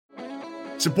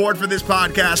Support for this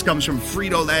podcast comes from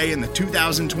Frito-Lay and the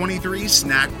 2023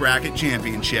 Snack Bracket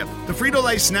Championship. The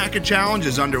Frito-Lay Snack-A Challenge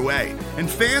is underway, and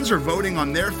fans are voting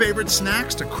on their favorite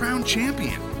snacks to crown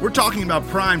champion. We're talking about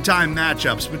prime-time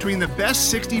matchups between the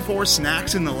best 64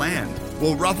 snacks in the land.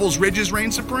 Will Ruffles Ridges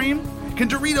reign supreme? Can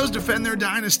Doritos defend their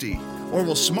dynasty? Or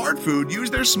will Smart Food use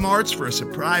their smarts for a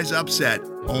surprise upset?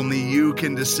 Only you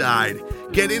can decide.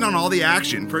 Get in on all the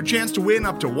action for a chance to win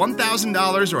up to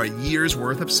 $1,000 or a year's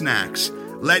worth of snacks.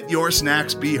 Let your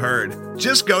snacks be heard.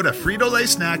 Just go to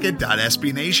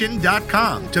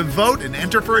fritolaysnacket.sbnation.com to vote and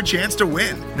enter for a chance to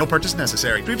win. No purchase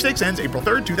necessary. Sweepstakes ends April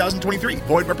 3rd, 2023.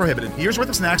 Void where prohibited. Year's worth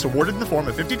of snacks awarded in the form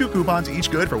of 52 coupons, each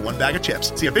good for one bag of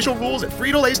chips. See official rules at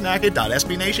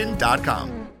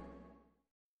fritolaysnacket.sbnation.com.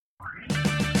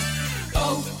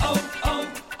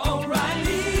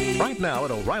 Right now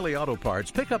at O'Reilly Auto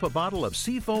Parts, pick up a bottle of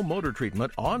Seafoam Motor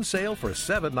Treatment on sale for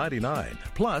 $7.99.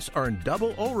 Plus, earn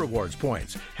double O Rewards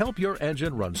points. Help your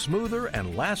engine run smoother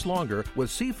and last longer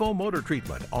with Seafoam Motor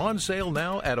Treatment on sale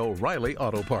now at O'Reilly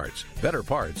Auto Parts. Better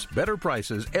parts, better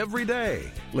prices every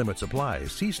day. Limits apply.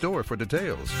 See store for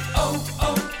details.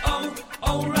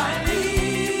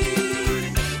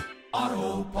 O'Reilly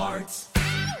Auto Parts.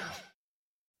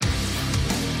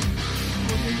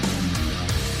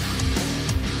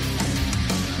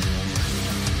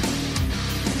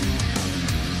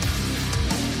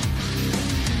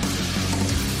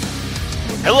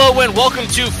 Hello and welcome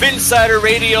to Phinsider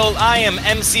Radio. I am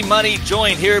MC Money,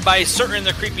 joined here by Certain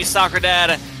the Creepy Soccer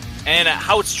Dad and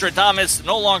Houtstradamus,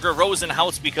 no longer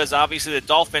Rosenhaus, because obviously the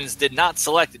Dolphins did not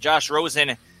select Josh Rosen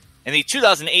in the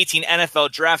 2018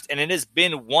 NFL Draft, and it has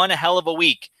been one hell of a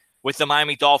week with the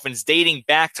Miami Dolphins, dating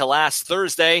back to last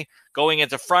Thursday, going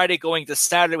into Friday, going to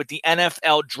Saturday with the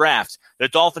NFL Draft. The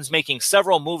Dolphins making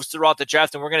several moves throughout the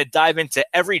draft, and we're going to dive into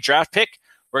every draft pick.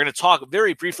 We're going to talk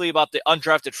very briefly about the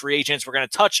undrafted free agents. We're going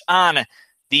to touch on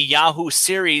the Yahoo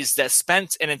series that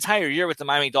spent an entire year with the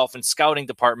Miami Dolphins scouting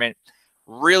department.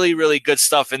 Really, really good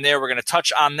stuff in there. We're going to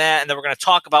touch on that, and then we're going to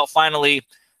talk about, finally,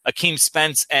 Akeem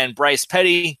Spence and Bryce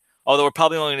Petty, although we're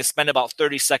probably only going to spend about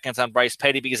 30 seconds on Bryce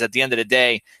Petty because at the end of the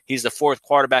day, he's the fourth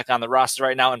quarterback on the roster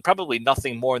right now and probably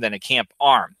nothing more than a camp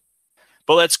arm.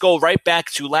 But let's go right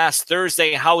back to last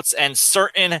Thursday, Houts and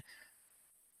Certain.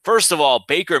 First of all,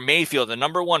 Baker Mayfield, the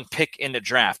number one pick in the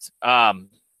draft.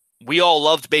 We all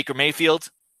loved Baker Mayfield.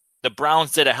 The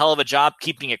Browns did a hell of a job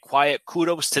keeping it quiet.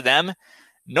 Kudos to them.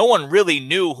 No one really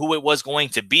knew who it was going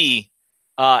to be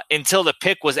until the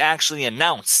pick was actually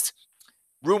announced.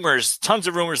 Tons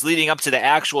of rumors leading up to the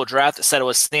actual draft that said it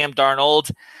was Sam Darnold.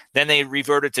 Then they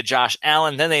reverted to Josh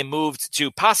Allen. Then they moved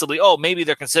to possibly, maybe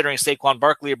they're considering Saquon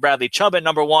Barkley or Bradley Chubb at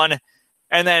number one.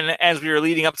 And then as we were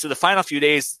leading up to the final few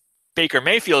days, Baker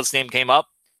Mayfield's name came up,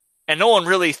 and no one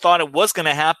really thought it was going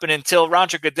to happen until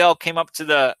Roger Goodell came up to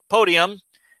the podium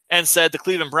and said the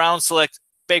Cleveland Browns select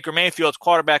Baker Mayfield,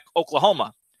 quarterback,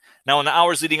 Oklahoma. Now, in the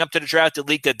hours leading up to the draft, it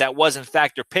leaked that was in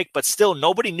fact their pick, but still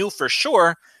nobody knew for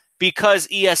sure because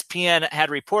ESPN had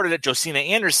reported it, Josina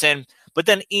Anderson, but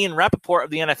then Ian Rappaport of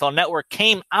the NFL Network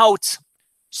came out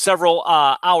several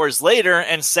hours later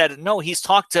and said, no, he's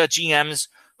talked to GMs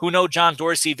who know John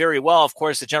Dorsey very well, of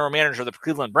course, the general manager of the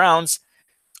Cleveland Browns.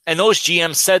 And those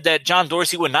GMs said that John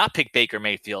Dorsey would not pick Baker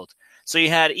Mayfield. So you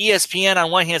had ESPN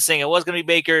on one hand saying it was going to be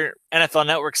Baker, NFL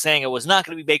Network saying it was not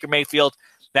going to be Baker Mayfield.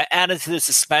 That added to the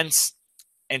suspense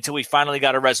until we finally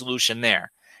got a resolution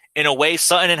there. In a way,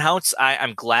 Sutton and Houts,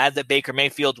 I'm glad that Baker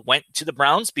Mayfield went to the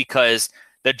Browns because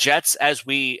the Jets, as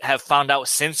we have found out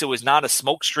since, it was not a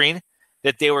smokescreen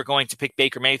that they were going to pick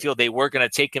Baker Mayfield. They were going to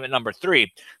take him at number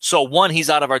 3. So 1, he's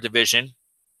out of our division.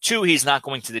 2, he's not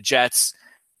going to the Jets.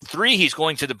 3, he's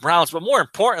going to the Browns. But more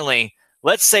importantly,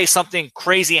 let's say something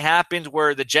crazy happened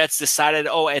where the Jets decided,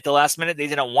 at the last minute, they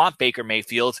didn't want Baker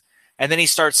Mayfield. And then he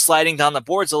starts sliding down the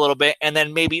boards a little bit and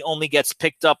then maybe only gets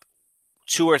picked up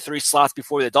 2 or 3 slots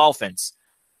before the Dolphins.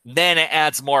 Then it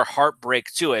adds more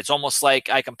heartbreak to it. It's almost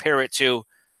like I compare it to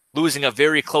losing a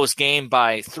very close game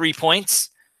by 3 points,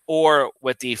 or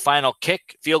with the final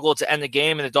kick, field goal to end the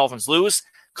game and the Dolphins lose,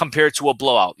 compared to a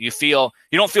blowout. You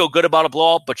don't feel good about a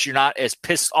blowout, but you're not as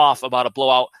pissed off about a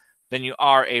blowout than you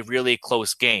are a really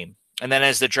close game. And then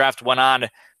as the draft went on,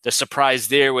 the surprise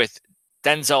there with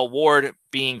Denzel Ward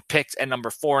being picked at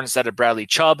number 4 instead of Bradley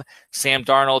Chubb, Sam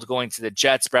Darnold going to the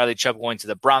Jets, Bradley Chubb going to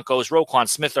the Broncos, Roquan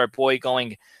Smith, our boy,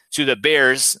 going to the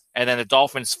Bears, and then the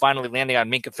Dolphins finally landing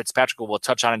on Minkah Fitzpatrick, who we'll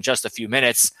touch on in just a few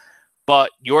minutes.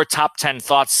 But your top 10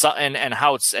 thoughts, Sutton and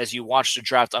Houts, as you watch the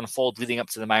draft unfold leading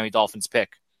up to the Miami Dolphins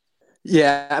pick.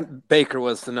 Yeah, Baker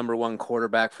was the number one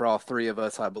quarterback for all three of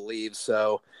us, I believe.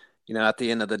 So, at the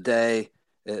end of the day,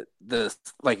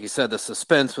 like you said, the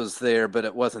suspense was there, but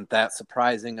it wasn't that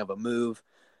surprising of a move.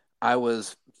 I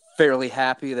was fairly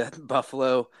happy that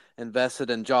Buffalo invested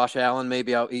in Josh Allen.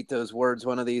 Maybe I'll eat those words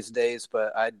one of these days,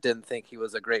 but I didn't think he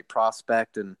was a great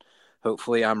prospect, and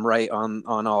hopefully I'm right on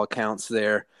all accounts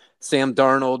there. Sam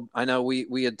Darnold, I know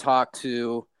we had talked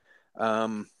to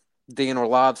Dan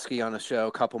Orlovsky on a show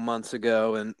a couple months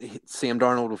ago, and Sam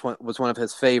Darnold was one of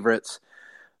his favorites.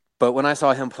 But when I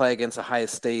saw him play against Ohio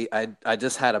State, I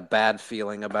just had a bad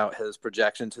feeling about his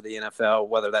projection to the NFL.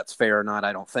 Whether that's fair or not,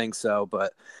 I don't think so.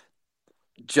 But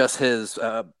just his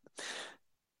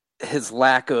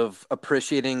lack of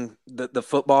appreciating the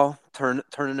football,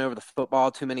 turning over the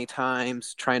football too many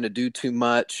times, trying to do too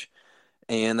much,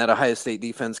 and that Ohio State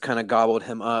defense kind of gobbled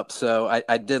him up. So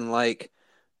I didn't like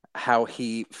how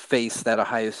he faced that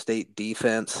Ohio State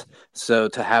defense. So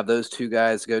to have those two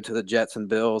guys go to the Jets and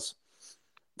Bills,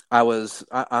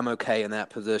 I'm okay in that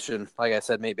position. Like I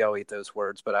said, maybe I'll eat those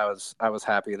words, but I was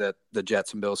happy that the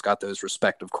Jets and Bills got those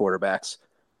respective quarterbacks.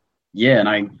 Yeah, and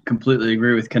I completely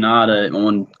agree with Kanata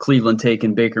on Cleveland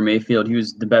taking Baker Mayfield. He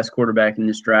was the best quarterback in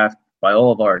this draft by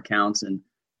all of our accounts, and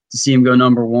to see him go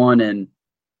number one and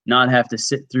not have to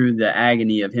sit through the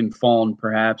agony of him falling,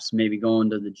 perhaps maybe going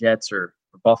to the Jets or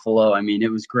Buffalo. I mean,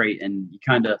 it was great, and you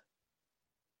kind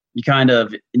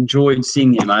of enjoyed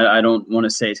seeing him. I don't want to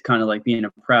say it's kind of like being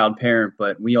a proud parent,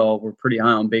 but we all were pretty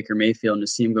high on Baker Mayfield, and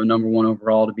to see him go number one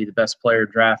overall, to be the best player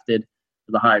drafted,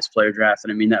 the highest player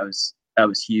drafted. I mean, that was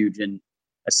huge. And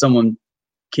as someone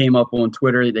came up on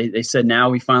Twitter, they said now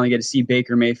we finally get to see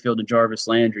Baker Mayfield and Jarvis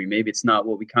Landry. Maybe it's not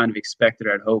what we kind of expected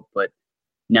or had hoped, but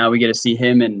now we get to see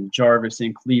him and Jarvis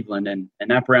in Cleveland, and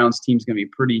that Browns team's going to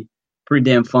be pretty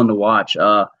damn fun to watch.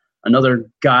 Another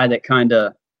guy that kind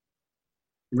of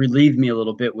relieved me a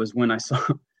little bit was when I saw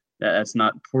that's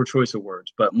not poor choice of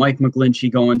words, but Mike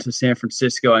McGlinchey going to San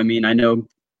Francisco. I mean, I know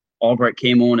Albright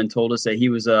came on and told us that he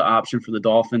was an option for the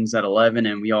Dolphins at 11,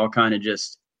 and we all kind of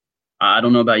just, I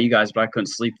don't know about you guys, but I couldn't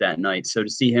sleep that night. So to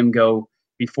see him go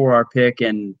before our pick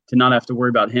and to not have to worry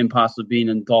about him possibly being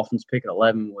in the Dolphins pick at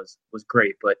 11 was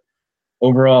great. But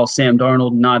overall, Sam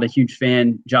Darnold, not a huge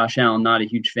fan. Josh Allen, not a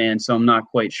huge fan. So I'm not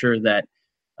quite sure that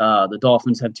the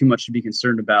Dolphins have too much to be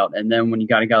concerned about. And then when you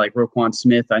got a guy like Roquan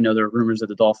Smith, I know there are rumors that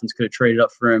the Dolphins could have traded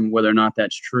up for him. Whether or not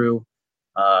that's true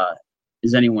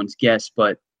is anyone's guess.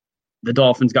 But the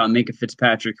Dolphins got Minka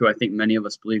Fitzpatrick, who I think many of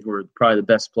us believe were probably the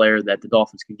best player that the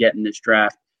Dolphins could get in this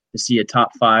draft. To see a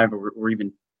top five or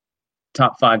even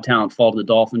top five talent fall to the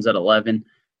Dolphins at 11,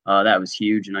 that was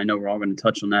huge. And I know we're all going to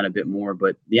touch on that a bit more.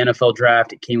 But the NFL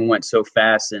draft, it came and went so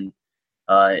fast, and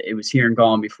it was here and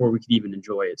gone before we could even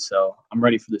enjoy it. So I'm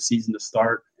ready for the season to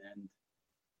start, and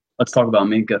let's talk about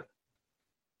Minka.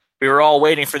 We were all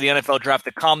waiting for the NFL draft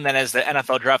to come. Then as the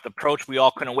NFL draft approached, we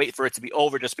all couldn't wait for it to be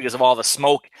over just because of all the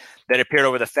smoke that appeared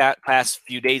over the past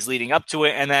few days leading up to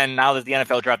it. And then now that the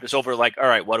NFL draft is over, like, all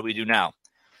right, what do we do now?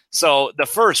 So the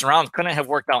first round couldn't have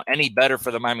worked out any better for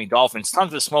the Miami Dolphins.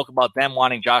 Tons of smoke about them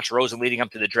wanting Josh Rosen leading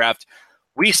up to the draft.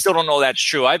 We still don't know that's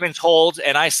true. I've been told,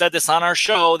 and I said this on our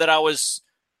show, that I was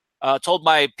told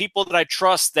by people that I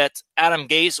trust that Adam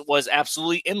Gase was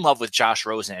absolutely in love with Josh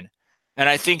Rosen. And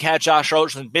I think had Josh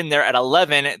Rosen been there at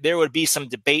 11, there would be some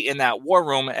debate in that war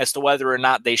room as to whether or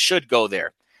not they should go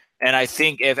there. And I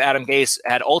think if Adam Gase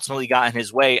had ultimately gotten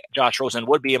his way, Josh Rosen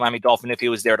would be a Miami Dolphin if he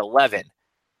was there at 11.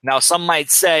 Now, some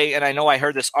might say, and I know I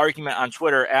heard this argument on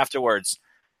Twitter afterwards,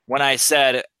 when I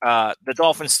said the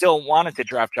Dolphins still wanted to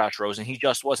draft Josh Rosen, he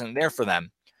just wasn't there for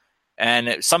them.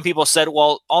 And some people said,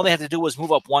 well, all they had to do was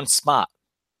move up one spot.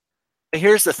 But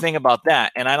here's the thing about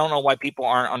that, and I don't know why people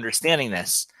aren't understanding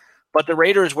this. But the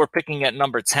Raiders were picking at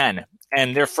number 10,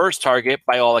 and their first target,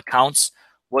 by all accounts,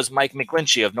 was Mike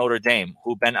McGlinchey of Notre Dame,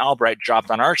 who Ben Albright dropped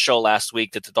on our show last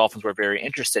week that the Dolphins were very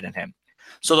interested in him.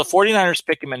 So the 49ers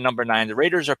pick him at number 9. The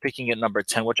Raiders are picking at number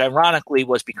 10, which ironically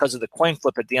was because of the coin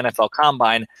flip at the NFL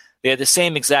Combine. They had the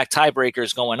same exact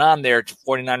tiebreakers going on there.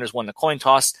 49ers won the coin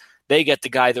toss. They get the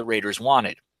guy the Raiders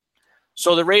wanted.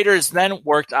 So the Raiders then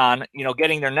worked on,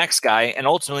 getting their next guy and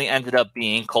ultimately ended up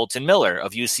being Colton Miller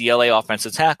of UCLA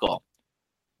offensive tackle.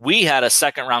 We had a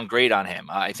second-round grade on him.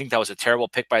 I think that was a terrible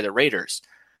pick by the Raiders.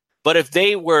 But if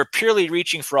they were purely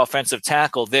reaching for offensive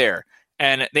tackle there,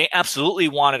 and they absolutely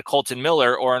wanted Colton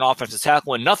Miller or an offensive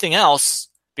tackle and nothing else,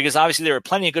 because obviously there were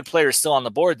plenty of good players still on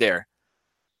the board there.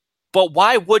 But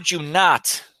why would you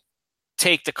not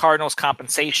take the Cardinals'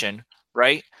 compensation,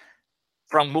 right,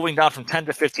 from moving down from 10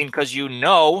 to 15 because you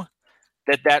know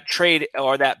that trade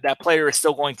or that player is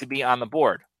still going to be on the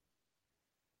board?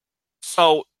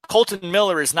 So Colton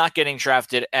Miller is not getting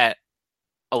drafted at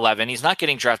 11. He's not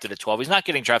getting drafted at 12. He's not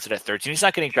getting drafted at 13. He's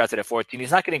not getting drafted at 14.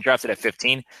 He's not getting drafted at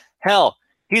 15. Hell,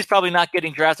 he's probably not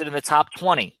getting drafted in the top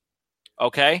 20.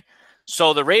 Okay?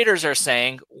 So the Raiders are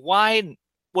saying, why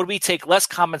would we take less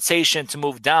compensation to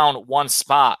move down one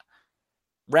spot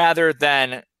rather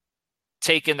than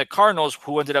taking the Cardinals,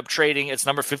 who ended up trading its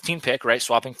number 15 pick, right?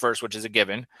 Swapping first, which is a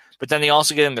given. But then they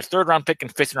also get him their 3rd-round pick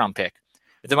and 5th-round pick.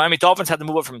 If the Miami Dolphins had to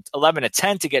move up from 11 to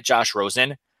 10 to get Josh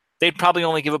Rosen, they'd probably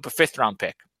only give up a 5th-round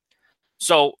pick.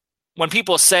 So when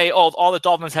people say, oh, all the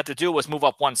Dolphins had to do was move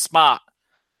up one spot,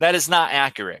 that is not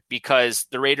accurate because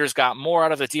the Raiders got more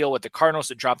out of the deal with the Cardinals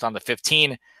that dropped down to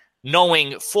 15,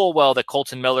 knowing full well that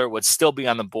Colton Miller would still be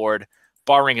on the board,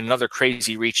 barring another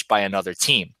crazy reach by another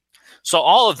team. So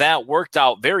all of that worked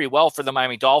out very well for the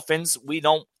Miami Dolphins. We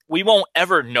won't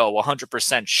ever know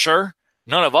 100% sure.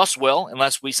 None of us will,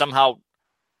 unless we somehow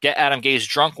get Adam Gase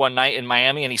drunk one night in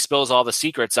Miami and he spills all the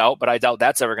secrets out, but I doubt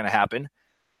that's ever going to happen.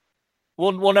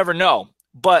 We'll never know.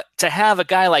 But to have a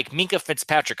guy like Minkah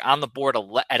Fitzpatrick on the board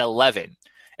at 11,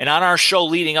 and on our show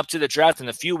leading up to the draft in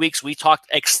a few weeks, we talked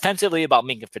extensively about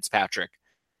Minkah Fitzpatrick.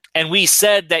 And we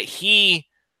said that he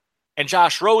and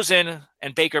Josh Rosen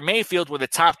and Baker Mayfield were the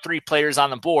top 3 players on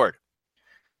the board.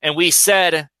 And we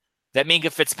said that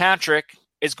Minkah Fitzpatrick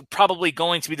is probably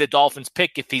going to be the Dolphins'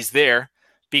 pick if he's there,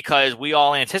 because we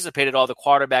all anticipated all the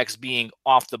quarterbacks being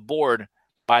off the board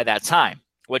by that time,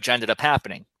 which ended up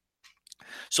happening.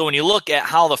 So when you look at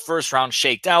how the first round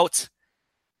shaked out,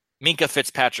 Minkah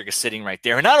Fitzpatrick is sitting right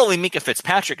there. And not only Minkah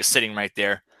Fitzpatrick is sitting right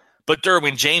there, but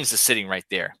Derwin James is sitting right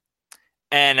there.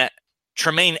 And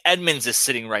Tremaine Edmonds is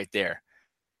sitting right there.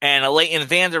 And Leighton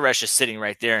Vander Esch is sitting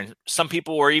right there. And some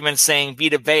people were even saying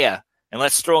Vita Vea, and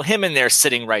let's throw him in there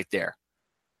sitting right there.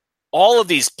 All of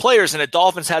these players, and the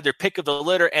Dolphins had their pick of the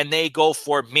litter, and they go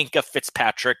for Minkah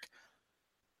Fitzpatrick,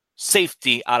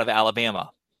 safety out of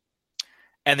Alabama.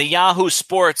 And the Yahoo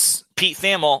Sports, Pete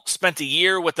Thamel, spent a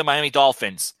year with the Miami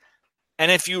Dolphins.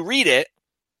 And if you read it,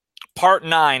 Part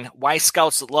 9, Why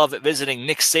Scouts Love Visiting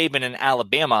Nick Saban in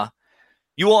Alabama,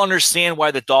 you will understand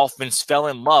why the Dolphins fell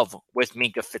in love with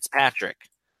Minkah Fitzpatrick.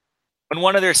 When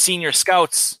one of their senior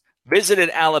scouts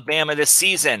visited Alabama this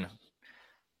season,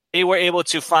 they were able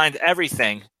to find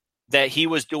everything that he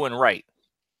was doing right.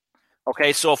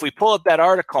 Okay, so if we pull up that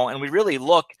article and we really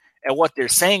look at what they're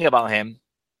saying about him,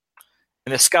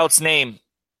 and the scout's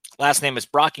last name is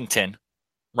Brockington,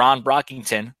 Ron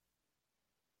Brockington,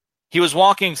 he was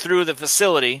walking through the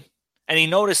facility and he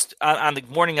noticed on the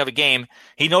morning of a game,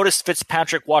 he noticed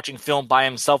Fitzpatrick watching film by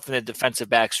himself in the defensive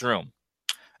back's room.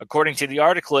 According to the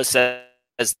article, it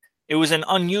says, it was an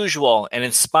unusual and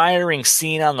inspiring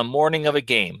scene on the morning of a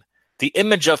game. The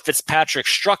image of Fitzpatrick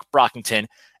struck Brockington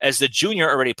as the junior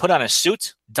already put on a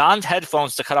suit, donned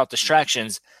headphones to cut out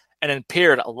distractions, and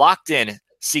appeared locked in,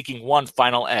 seeking one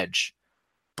final edge.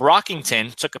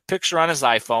 Brockington took a picture on his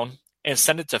iPhone and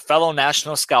sent it to fellow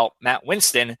national scout Matt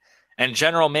Winston and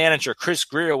general manager Chris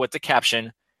Greer with the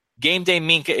caption, "Game Day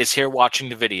Minkah is here watching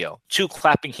the video." 2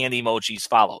 clapping hand emojis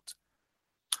followed.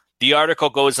 The article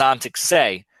goes on to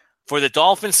say, for the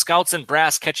Dolphins, scouts and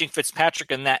brass catching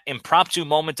Fitzpatrick in that impromptu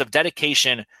moment of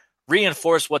dedication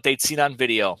reinforced what they'd seen on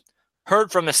video,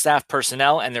 heard from the staff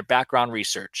personnel and their background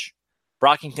research.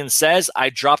 Brockington says, I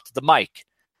dropped the mic.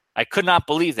 I could not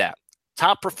believe that.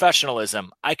 Top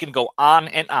professionalism. I can go on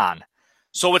and on.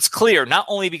 So it's clear, not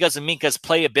only because of Minkah's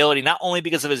playability, not only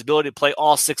because of his ability to play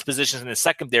all 6 positions in the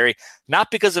secondary,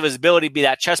 not because of his ability to be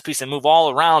that chess piece and move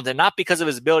all around, and not because of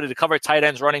his ability to cover tight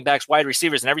ends, running backs, wide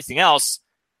receivers, and everything else,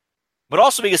 but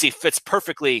also because he fits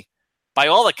perfectly, by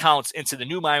all accounts, into the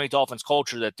new Miami Dolphins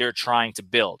culture that they're trying to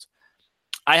build.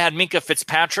 I had Minkah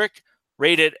Fitzpatrick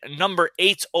rated number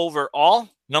 8 overall,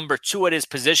 number 2 at his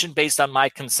position based on my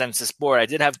consensus board. I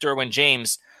did have Derwin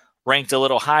James ranked a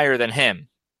little higher than him.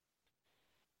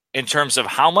 In terms of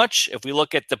how much, if we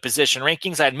look at the position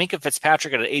rankings, I had Minkah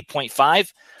Fitzpatrick at an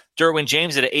 8.5, Derwin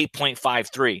James at an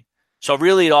 8.53. So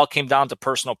really it all came down to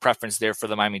personal preference there for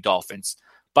the Miami Dolphins.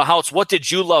 But Houts, what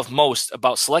did you love most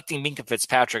about selecting Minkah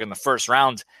Fitzpatrick in the first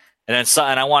round? And then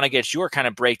Sutton, I want to get your kind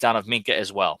of breakdown of Minkah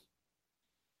as well.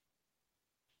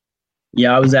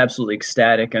 Yeah, I was absolutely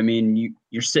ecstatic. I mean,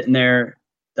 you're sitting there,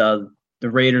 the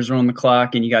Raiders are on the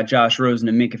clock, and you got Josh Rosen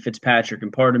and Minkah Fitzpatrick.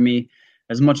 And part of me,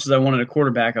 as much as I wanted a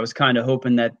quarterback, I was kind of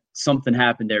hoping that something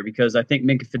happened there because I think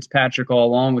Minkah Fitzpatrick all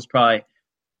along was probably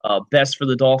best for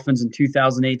the Dolphins in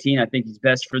 2018. I think he's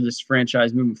best for this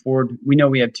franchise moving forward. We know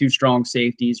we have 2 strong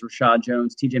safeties, Rashad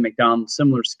Jones, TJ McDonald,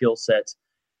 similar skill sets.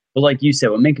 But like you said,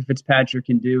 what Minkah Fitzpatrick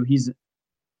can do, he's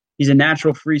a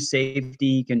natural free safety.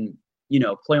 He can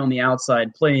play on the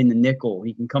outside, play in the nickel.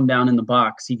 He can come down in the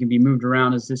box. He can be moved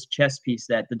around as this chess piece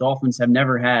that the Dolphins have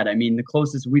never had. I mean, the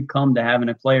closest we've come to having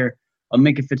a player of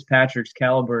Minkah Fitzpatrick's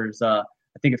caliber is, I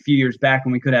think, a few years back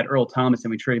when we could have had Earl Thomas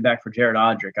and we traded back for Jared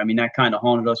Odrick. I mean, that kind of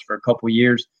haunted us for a couple of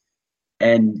years.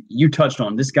 And you touched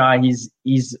on this guy.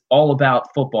 He's all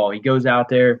about football. He goes out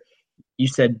there. You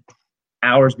said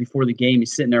hours before the game,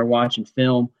 he's sitting there watching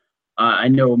film. I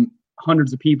know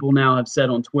hundreds of people now have said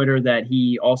on Twitter that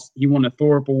he won a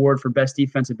Thorpe Award for Best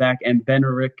Defensive Back and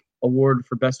Benerick Award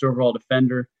for Best Overall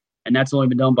Defender. And that's only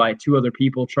been done by two other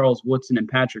people, Charles Woodson and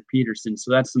Patrick Peterson.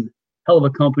 So that's some hell of a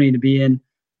company to be in.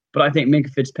 But I think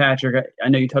Minkah Fitzpatrick, I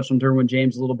know you touched on Derwin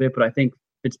James a little bit, but I think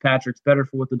Fitzpatrick's better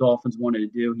for what the Dolphins wanted to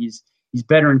do. He's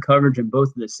better in coverage in both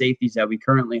of the safeties that we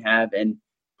currently have. And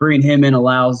bringing him in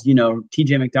allows,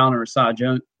 TJ McDonald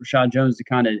and Rashad Jones to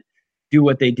kind of do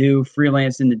what they do,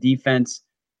 freelance in the defense.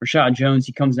 Rashad Jones,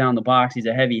 he comes down the box. He's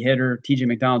a heavy hitter. TJ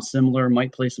McDonald, similar,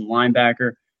 might play some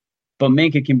linebacker. But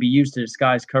Minkah can be used to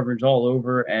disguise coverage all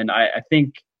over. And I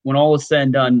think when all is said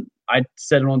and done, I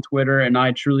said it on Twitter, and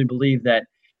I truly believe that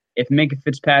if Minkah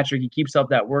Fitzpatrick, he keeps up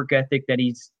that work ethic that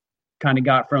he's kind of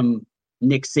got from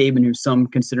Nick Saban, who some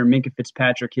consider Minkah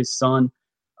Fitzpatrick his son,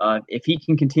 if he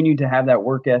can continue to have that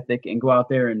work ethic and go out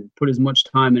there and put as much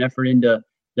time and effort into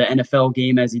the NFL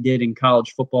game as he did in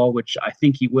college football, which I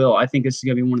think he will. I think this is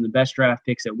going to be one of the best draft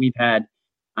picks that we've had.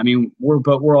 I mean, we're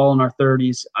all in our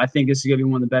 30s. I think this is going to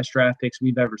be one of the best draft picks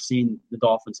we've ever seen the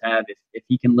Dolphins have if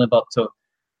he can live up to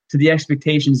the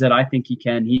expectations that I think he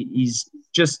can. He's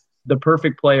just the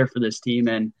perfect player for this team,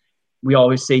 and we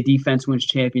always say defense wins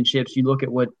championships. You look at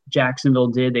what Jacksonville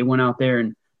did. They went out there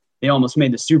and they almost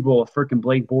made the Super Bowl with freaking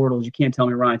Blake Bortles. You can't tell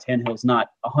me Ryan Tannehill's not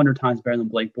 100 times better than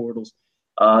Blake Bortles.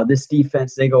 This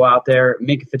defense, they go out there,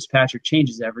 Minkah Fitzpatrick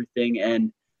changes everything,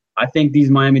 and I think these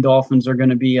Miami Dolphins are going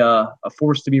to be a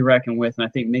force to be reckoned with, and I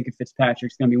think Minkah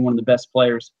Fitzpatrick's going to be one of the best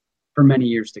players for many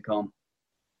years to come.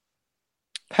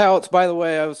 Hal, by the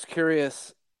way, I was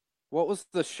curious, what was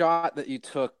the shot that you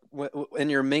took in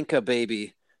your Minkah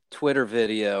baby Twitter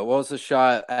video? What was the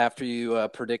shot after you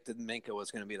predicted Minkah was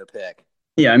going to be the pick?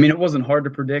 Yeah, I mean, it wasn't hard to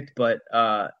predict, but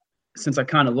since I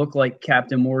kind of look like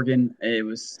Captain Morgan,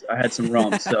 I had some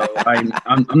rum, so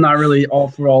I'm not really all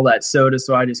for all that soda,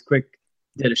 so I just quick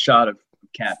did a shot of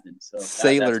Captain. So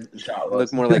Sailor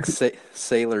looked more like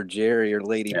Sailor Jerry or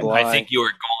Lady Bly. I think you were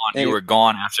gone. You were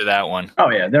gone after that one. Oh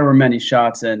yeah, there were many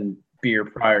shots and beer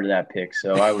prior to that pick,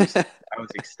 so I was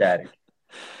ecstatic.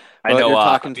 Well, I know. You're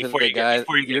talking to before the you guy.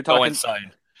 Before you go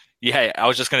inside, yeah, I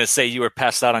was just gonna say you were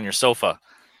passed out on your sofa.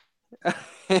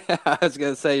 I was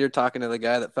going to say you're talking to the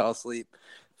guy that fell asleep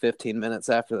 15 minutes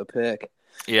after the pick.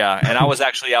 Yeah, and I was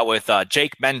actually out with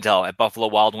Jake Mendel at Buffalo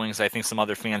Wild Wings. I think some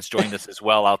other fans joined us as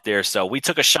well out there. So we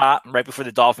took a shot right before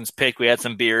the Dolphins pick. We had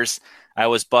some beers. I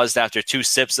was buzzed after 2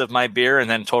 sips of my beer and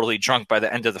then totally drunk by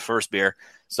the end of the first beer.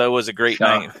 So it was a great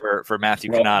night for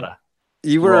Matthew Canada.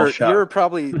 You were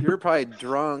probably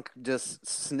drunk just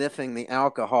sniffing the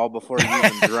alcohol before you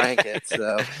even drank it.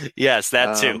 So yes,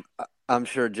 that too. I'm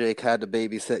sure Jake had to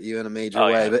babysit you in a major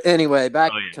way. Yeah. But anyway,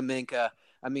 back to Minkah.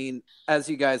 I mean, as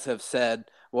you guys have said,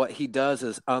 what he does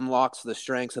is unlocks the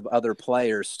strengths of other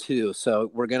players too. So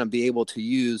we're going to be able to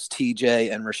use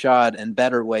TJ and Rashad in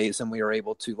better ways than we were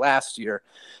able to last year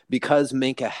because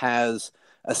Minkah has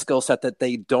a skill set that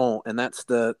they don't, and that's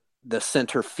the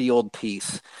center field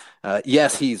piece.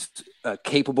 Yes, he's a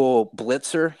capable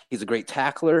blitzer. He's a great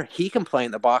tackler. He can play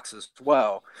in the box as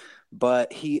well.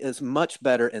 But he is much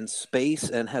better in space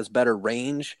and has better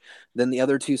range than the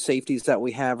other 2 safeties that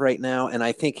we have right now. And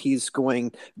I think he's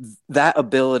going – that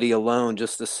ability alone,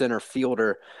 just the center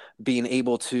fielder, being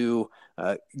able to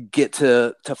get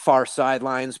to far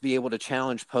sidelines, be able to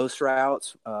challenge post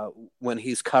routes when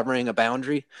he's covering a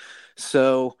boundary.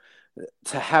 So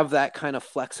to have that kind of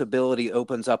flexibility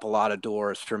opens up a lot of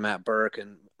doors for Matt Burke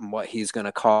and what he's going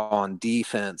to call on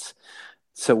defense.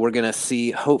 So we're going to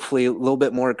see hopefully a little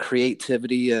bit more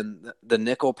creativity in the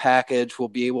nickel package. We'll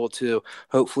be able to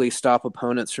hopefully stop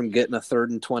opponents from getting a 3rd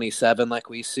and 27 like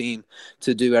we seem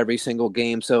to do every single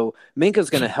game. So Minkah's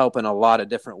going to help in a lot of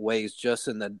different ways, just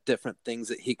in the different things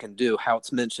that he can do.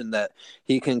 Hout's mentioned that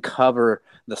he can cover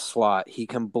the slot. He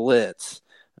can blitz.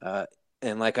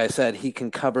 And like I said, he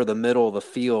can cover the middle of the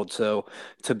field. So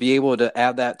to be able to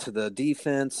add that to the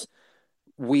defense,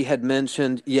 we had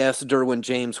mentioned, yes, Derwin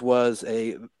James was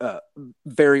a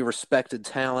very respected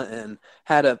talent and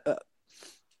had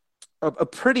a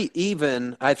pretty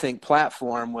even, I think,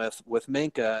 platform with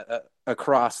Minkah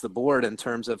across the board in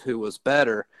terms of who was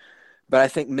better. But I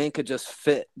think Minkah just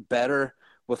fit better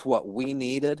with what we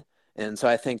needed. And so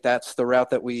I think that's the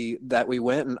route that we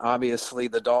went. And obviously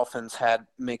the Dolphins had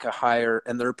make a hire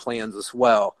in their plans as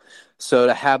well. So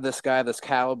to have this guy, this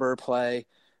caliber play,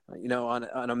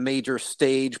 on a major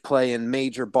stage, play in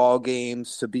major ball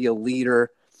games, to be a leader,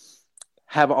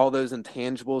 have all those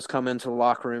intangibles come into the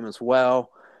locker room as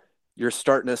well. You're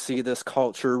starting to see this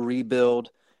culture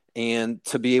rebuild, and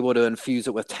to be able to infuse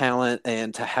it with talent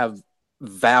and to have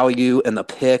value in the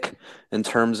pick in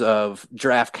terms of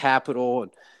draft capital,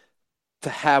 and to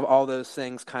have all those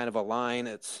things kind of align.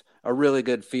 It's a really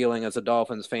good feeling as a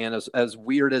Dolphins fan, as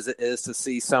weird as it is to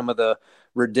see some of the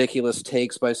ridiculous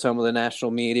takes by some of the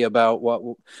national media about what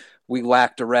we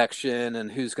lack direction and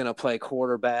who's going to play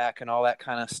quarterback and all that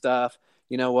kind of stuff.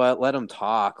 You know what? Let them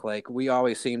talk. Like, we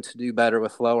always seem to do better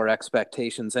with lower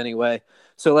expectations anyway.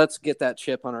 So let's get that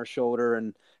chip on our shoulder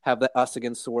and have the us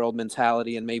against the world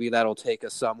mentality, and maybe that'll take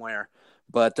us somewhere.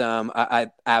 But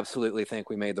I absolutely think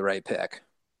we made the right pick.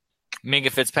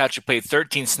 Minkah Fitzpatrick played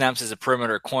 13 snaps as a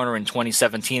perimeter corner in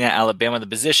 2017 at Alabama, the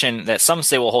position that some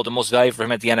say will hold the most value for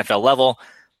him at the NFL level,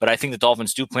 but I think the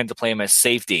Dolphins do plan to play him as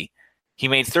safety. He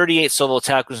made 38 solo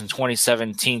tackles in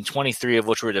 2017, 23 of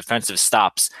which were defensive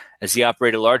stops, as he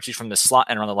operated largely from the slot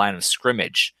and on the line of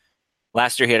scrimmage.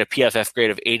 Last year, he had a PFF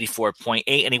grade of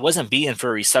 84.8, and he wasn't beaten for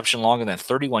a reception longer than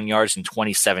 31 yards in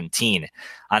 2017.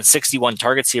 On 61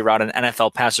 targets, he allowed an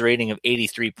NFL passer rating of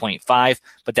 83.5,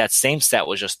 but that same stat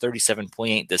was just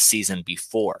 37.8 the season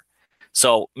before.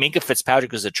 So Minkah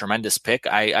Fitzpatrick is a tremendous pick.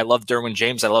 I love Derwin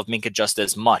James. I love Minkah just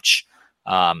as much.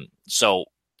 So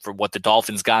for what the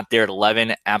Dolphins got there at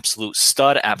 11, absolute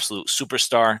stud, absolute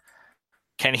superstar.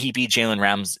 Can he be Jalen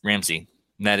Ramsey?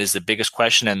 And that is the biggest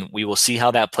question, and we will see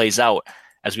how that plays out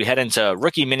as we head into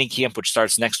rookie minicamp, which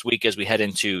starts next week, as we head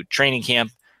into training camp,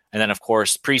 and then, of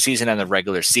course, preseason and the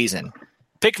regular season.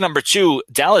 Pick number 2,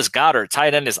 Dallas Goedert,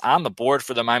 tight end, is on the board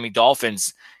for the Miami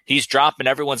Dolphins. He's dropping.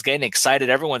 Everyone's getting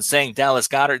excited. Everyone's saying Dallas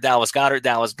Goedert, Dallas Goedert,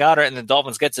 Dallas Goedert, and the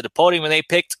Dolphins get to the podium, and they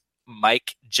picked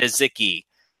Mike Gesicki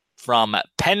from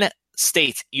Penn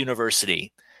State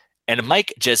University. And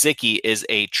Mike Gesicki is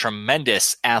a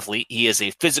tremendous athlete. He is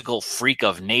a physical freak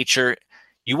of nature.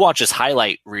 You watch his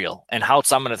highlight reel, and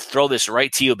Houts, I'm going to throw this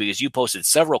right to you because you posted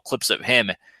several clips of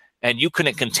him, and you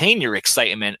couldn't contain your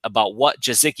excitement about what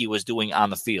Gesicki was doing on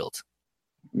the field.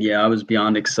 Yeah, I was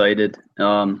beyond excited.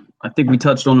 I think we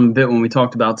touched on him a bit when we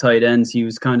talked about tight ends. He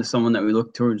was kind of someone that we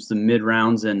looked towards the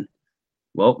mid-rounds, and,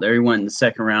 well, there he went in the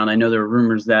second round. I know there were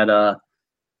rumors that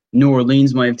New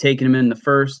Orleans might have taken him in the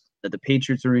first, that the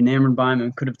Patriots are enamored by him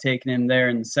and could have taken him there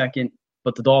in the second,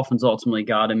 but the Dolphins ultimately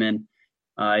got him in.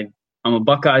 I'm a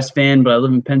Buckeyes fan, but I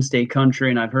live in Penn State country,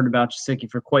 and I've heard about Gesicki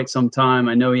for quite some time.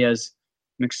 I know he has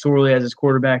McSorley as his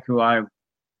quarterback, who I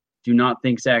do not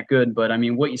think is that good, but, I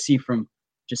mean, what you see from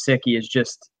Gesicki is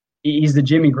just – he's the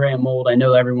Jimmy Graham mold. I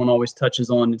know everyone always touches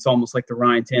on. It's almost like the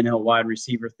Ryan Tannehill wide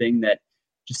receiver thing, that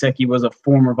Gesicki was a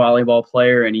former volleyball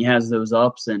player, and he has those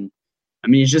ups, and I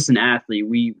mean, he's just an athlete.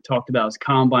 We talked about his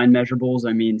combine measurables.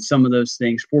 I mean, some of those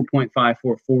things, 4.5,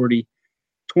 440,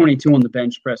 22 on the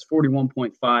bench press,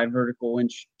 41.5 vertical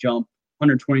inch jump,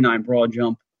 129 broad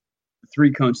jump,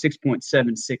 3-cone,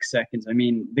 6.76 seconds. I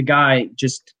mean, the guy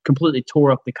just completely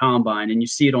tore up the combine, and you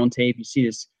see it on tape. You see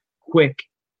this quick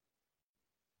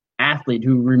athlete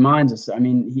who reminds us, I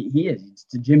mean, he is. It's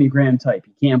the Jimmy Graham type.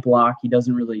 He can't block. He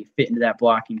doesn't really fit into that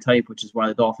blocking type, which is why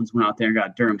the Dolphins went out there and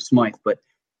got Durham Smythe. But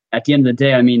at the end of the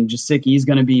day, I mean, Gesicki is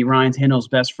going to be Ryan Tannehill's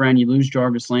best friend. You lose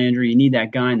Jarvis Landry. You need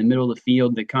that guy in the middle of the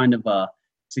field, the kind of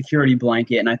security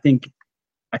blanket. And I think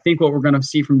what we're going to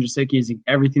see from Gesicki is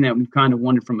everything that we've kind of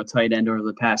wanted from a tight end over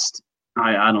the past,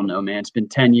 I don't know, man. It's been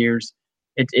 10 years.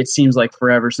 It seems like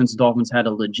forever since the Dolphins had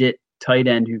a legit tight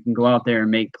end who can go out there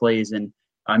and make plays. And,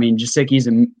 I mean,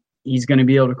 Gesicki, he's going to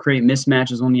be able to create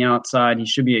mismatches on the outside. He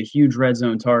should be a huge red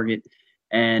zone target.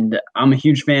 And I'm a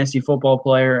huge fantasy football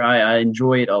player. I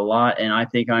enjoy it a lot, and I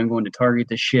think I'm going to target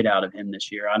the shit out of him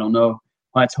this year. I don't know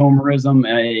why it's homerism.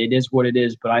 It is what it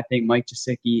is, but I think Mike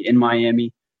Gesicki in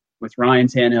Miami with Ryan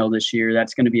Tannehill this year,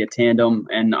 that's going to be a tandem,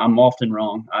 and I'm often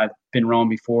wrong. I've been wrong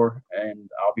before, and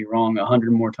I'll be wrong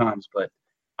 100 more times, but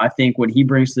I think what he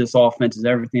brings to this offense is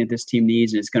everything that this team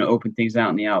needs, and it's going to open things out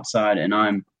on the outside, and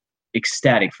I'm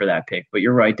ecstatic for that pick. But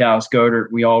you're right, Dallas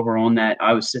Goedert, we all were on that.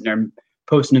 I was sitting there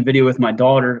posting a video with my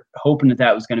daughter, hoping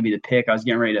that was going to be the pick. I was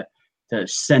getting ready to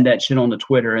send that shit on to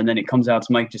Twitter, and then it comes out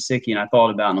to Mike Gesicki, and I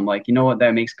thought about it, and I'm like, you know what?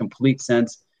 That makes complete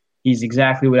sense. He's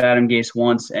exactly what Adam Gase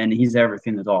wants, and he's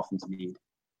everything the Dolphins need.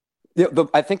 Yeah,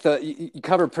 I think you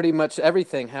covered pretty much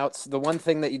everything. How it's the one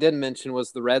thing that you didn't mention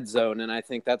was the red zone, and I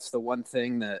think that's the one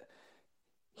thing that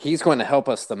he's going to help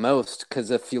us the most,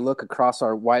 because if you look across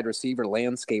our wide receiver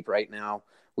landscape right now,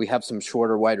 we have some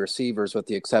shorter wide receivers with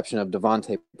the exception of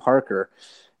Devontae Parker,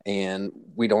 and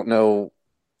we don't know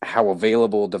how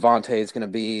available Devontae is going to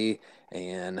be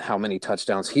and how many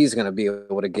touchdowns he's going to be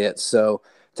able to get. So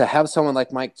to have someone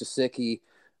like Mike Gesicki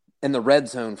in the red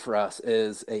zone for us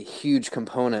is a huge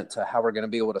component to how we're going to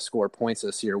be able to score points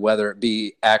this year, whether it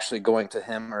be actually going to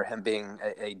him or him being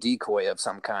a decoy of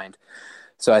some kind.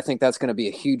 So I think that's going to be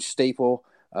a huge staple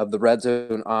of the red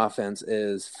zone offense,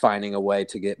 is finding a way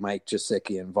to get Mike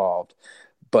Gesicki involved.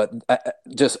 But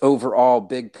just overall,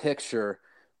 big picture,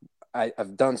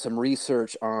 I've done some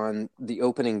research on the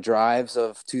opening drives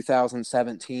of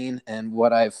 2017, and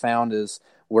what I've found is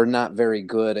we're not very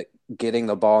good at getting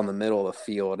the ball in the middle of the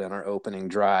field in our opening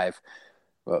drive.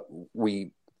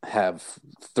 We have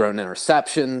thrown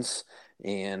interceptions,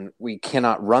 and we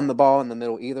cannot run the ball in the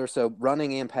middle either. So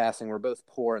running and passing, we're both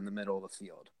poor in the middle of the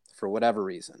field for whatever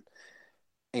reason.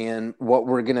 And what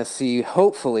we're going to see,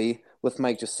 hopefully, with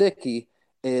Mike Gesicki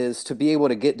is to be able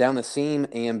to get down the seam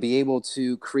and be able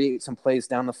to create some plays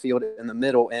down the field in the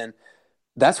middle. And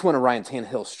that's one of Ryan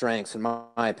Tannehill's strengths, in my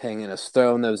opinion, is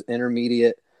throwing those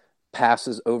intermediate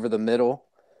passes over the middle.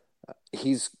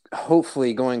 He's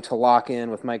hopefully going to lock in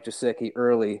with Mike Gesicki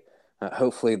early.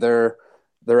 Hopefully they're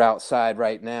outside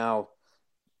right now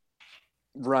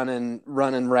running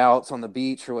routes on the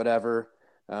beach or whatever,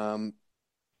 all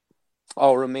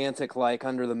romantic like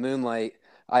under the moonlight.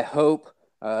 I hope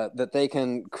that they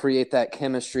can create that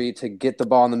chemistry to get the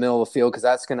ball in the middle of the field, because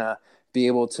that's going to be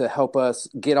able to help us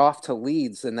get off to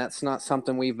leads. And that's not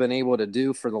something we've been able to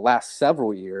do for the last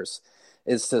several years,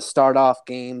 is to start off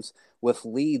games with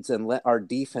leads and let our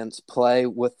defense play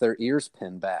with their ears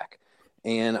pinned back.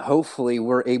 And hopefully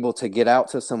we're able to get out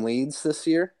to some leads this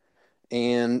year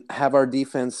and have our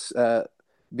defense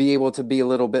be able to be a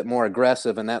little bit more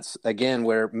aggressive. And that's, again,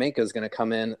 where Minka's going to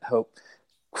come in,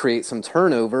 create some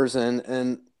turnovers,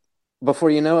 and before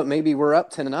you know it, maybe we're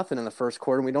up 10-0 in the first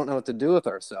quarter and we don't know what to do with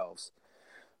ourselves.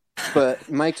 But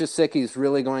Mike Gesicki is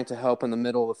really going to help in the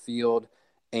middle of the field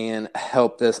and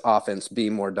help this offense be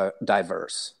more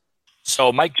diverse.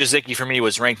 So Mike Gesicki for me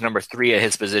was ranked number 3 at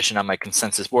his position on my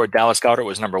consensus board. Dallas Goedert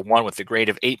was number 1 with a grade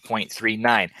of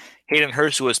 8.39. Hayden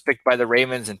Hurst, who was picked by the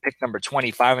Ravens and picked number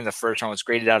 25 in the first round, was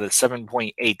graded out at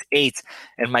 7.88,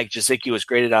 and Mike Gesicki was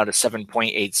graded out at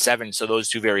 7.87. So those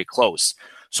two very close.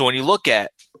 So when you look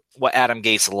at what Adam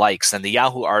Gase likes, and the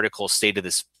Yahoo article stated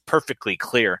this perfectly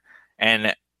clear,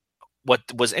 and what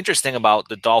was interesting about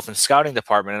the Dolphins scouting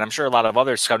department, and I'm sure a lot of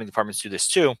other scouting departments do this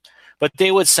too, but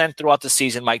they would send throughout the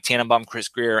season Mike Tannenbaum, Chris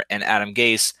Greer, and Adam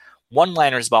Gase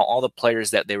one-liners about all the players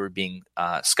that they were being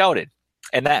scouted.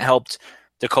 And that helped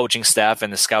the coaching staff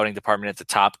and the scouting department at the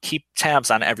top keep tabs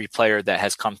on every player that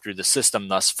has come through the system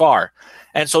thus far.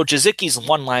 And so Gesicki's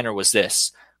one-liner was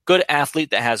this: good athlete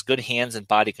that has good hands and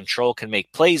body control, can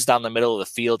make plays down the middle of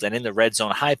the field and in the red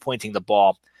zone, high-pointing the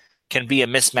ball, can be a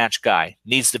mismatch guy,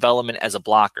 needs development as a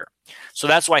blocker. So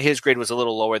that's why his grade was a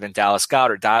little lower than Dallas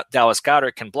Goedert. Dallas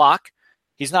Goedert can block.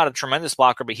 He's not a tremendous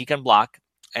blocker, but he can block,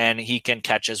 and he can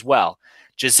catch as well.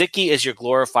 Gesicki is your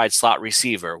glorified slot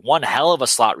receiver. One hell of a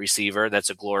slot receiver that's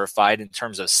a glorified in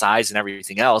terms of size and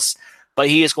everything else, but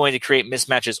he is going to create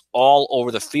mismatches all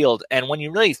over the field. And when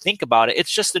you really think about it,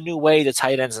 it's just the new way the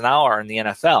tight ends now are in the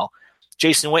NFL.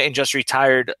 Jason Witten just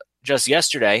retired just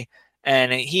yesterday,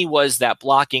 and he was that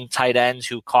blocking tight end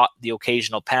who caught the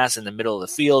occasional pass in the middle of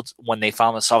the field when they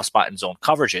found the soft spot in zone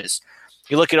coverages.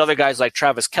 You look at other guys like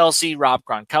Travis Kelce, Rob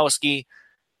Gronkowski.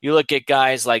 You look at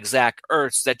guys like Zach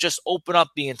Ertz that just open up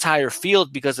the entire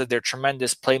field because of their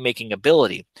tremendous playmaking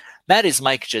ability. That is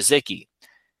Mike Gesicki.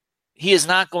 He is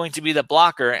not going to be the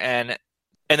blocker, and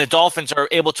the Dolphins are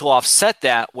able to offset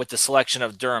that with the selection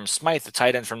of Durham Smythe, the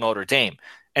tight end from Notre Dame.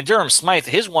 And Durham Smythe,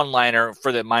 his one-liner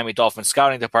for the Miami Dolphins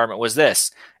scouting department was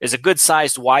this: is a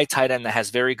good-sized wide tight end that has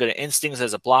very good instincts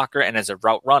as a blocker and as a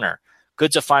route runner.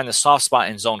 Good to find the soft spot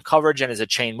in zone coverage, and is a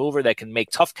chain mover that can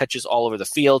make tough catches all over the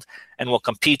field and will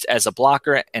compete as a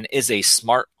blocker and is a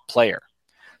smart player.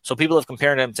 So people have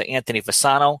compared him to Anthony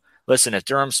Fasano. Listen, if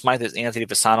Durham Smythe is Anthony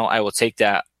Fasano, I will take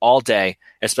that all day,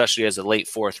 especially as a late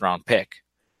 4th-round pick.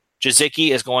 Gesicki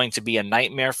is going to be a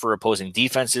nightmare for opposing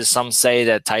defenses. Some say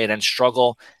that tight ends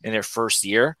struggle in their first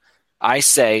year. I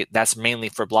say that's mainly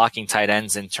for blocking tight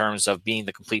ends in terms of being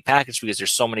the complete package, because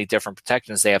there's so many different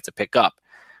protections they have to pick up.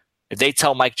 If they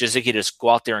tell Mike Gesicki to just go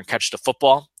out there and catch the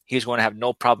football, he's going to have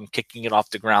no problem kicking it off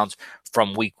the ground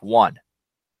from week 1.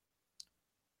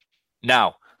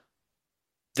 Now,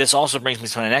 this also brings me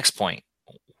to my next point.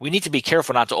 We need to be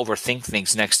careful not to overthink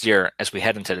things next year as we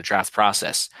head into the draft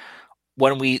process.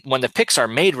 When the picks are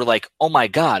made, we're like, oh my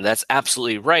God, that's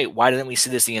absolutely right. Why didn't we see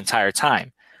this the entire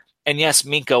time? And yes,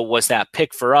 Minka was that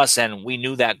pick for us, and we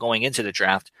knew that going into the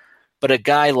draft. But a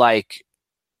guy like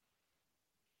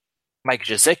Mike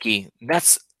Gesicki,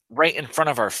 that's right in front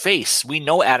of our face. We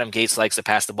know Adam Gates likes to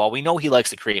pass the ball. We know he likes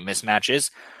to create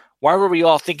mismatches. Why were we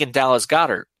all thinking Dallas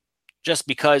Goedert? Just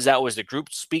because that was the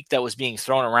group speak that was being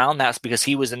thrown around? That's because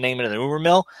he was the name of the rumor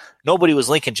mill? Nobody was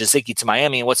linking Gesicki to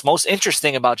Miami. And what's most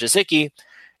interesting about Gesicki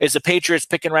is the Patriots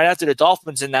picking right after the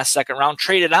Dolphins in that second round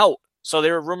traded out. So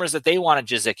there were rumors that they wanted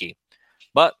Gesicki.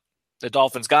 But the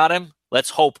Dolphins got him.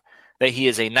 Let's hope that he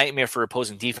is a nightmare for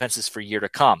opposing defenses for year to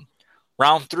come.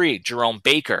 Round 3, Jerome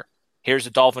Baker. Here's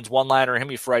the Dolphins one-liner on him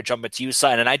before I jump into you,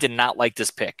 Simon. And I did not like this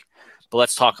pick, but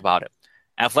let's talk about it.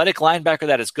 Athletic linebacker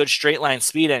that has good straight line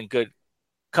speed and good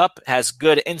cup, has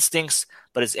good instincts,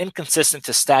 but is inconsistent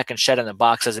to stack and shed in the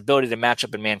box, has ability to match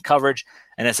up in man coverage,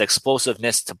 and has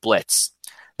explosiveness to blitz.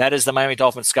 That is the Miami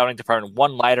Dolphins scouting department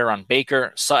one-liner on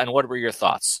Baker. Sutton, what were your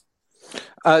thoughts?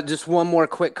 Just one more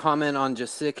quick comment on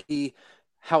Gesicki.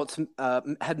 Houts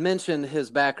had mentioned his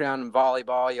background in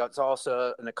volleyball. He's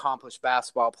also an accomplished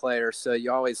basketball player, so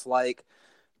you always like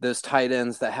those tight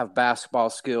ends that have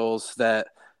basketball skills, that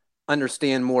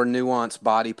understand more nuanced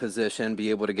body position, be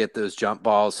able to get those jump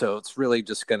balls. So it's really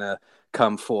just going to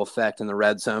come full effect in the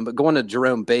red zone. But going to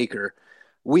Jerome Baker,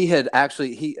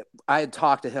 I had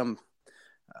talked about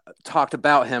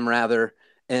him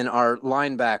in our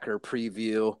linebacker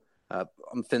preview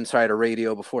on Phinsider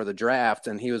Radio before the draft,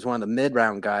 and he was one of the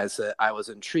mid-round guys that I was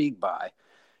intrigued by.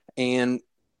 And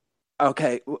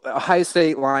okay, Ohio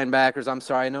State linebackers, I'm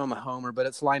sorry, I know I'm a homer, but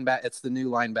it's the new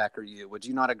linebacker U. Would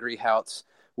you not agree, Houts?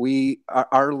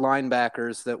 Our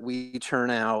linebackers that we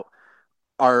churn out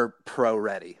are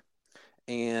pro-ready.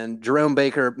 And Jerome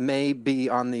Baker may be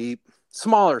on the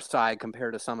smaller side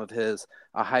compared to some of his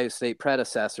Ohio State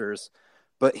predecessors,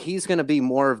 but he's going to be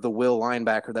more of the will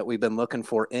linebacker that we've been looking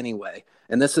for anyway.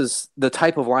 And this is the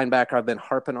type of linebacker I've been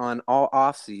harping on all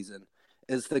offseason,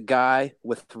 is the guy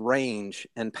with range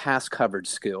and pass coverage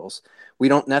skills. We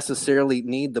don't necessarily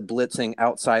need the blitzing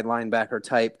outside linebacker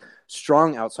type,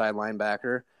 strong outside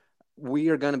linebacker. We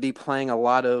are going to be playing a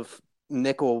lot of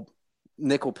nickel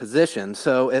position.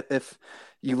 So if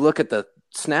you look at the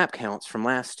snap counts from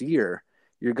last year,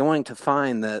 you're going to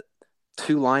find that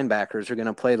 2 linebackers are going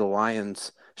to play the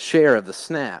Lions' share of the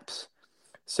snaps.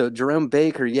 So Jerome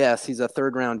Baker, yes, he's a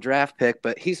third-round draft pick,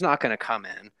 but he's not going to come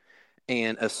in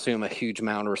and assume a huge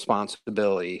amount of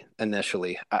responsibility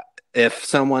initially. If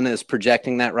someone is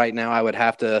projecting that right now, I would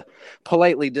have to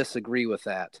politely disagree with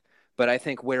that. But I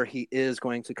think where he is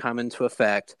going to come into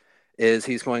effect is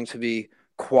he's going to be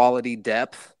quality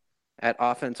depth at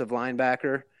offensive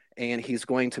linebacker, and he's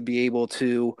going to be able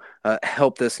to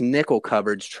help this nickel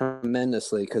coverage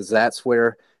tremendously, because that's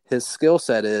where his skill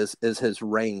set is his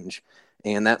range.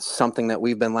 And that's something that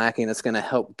we've been lacking. It's going to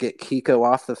help get Kiko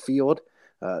off the field,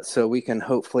 so we can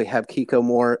hopefully have Kiko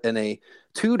more in a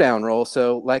 2-down role.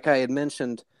 So like I had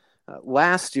mentioned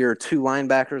last year, 2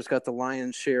 linebackers got the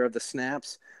lion's share of the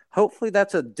snaps. Hopefully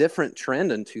that's a different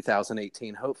trend in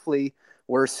 2018. Hopefully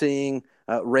we're seeing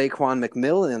Raekwon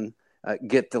McMillan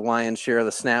get the lion's share of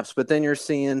the snaps, but then you're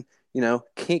seeing,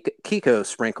 Kiko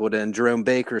sprinkled in, Jerome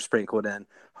Baker sprinkled in.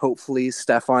 Hopefully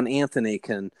Stephon Anthony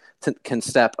can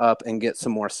step up and get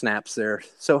some more snaps there.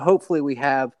 So hopefully we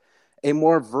have a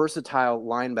more versatile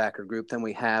linebacker group than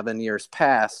we have in years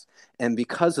past. And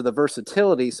because of the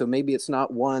versatility, so maybe it's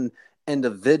not one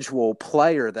individual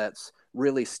player that's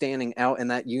really standing out in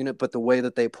that unit, but the way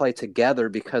that they play together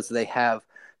because they have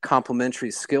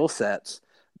complementary skill sets.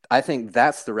 I think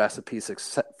that's the recipe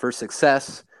for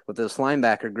success with this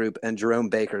linebacker group, and Jerome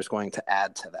Baker is going to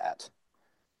add to that.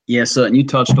 Yeah, so and you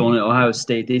touched on it, Ohio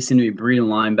State. They seem to be breeding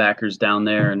linebackers down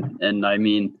there, and I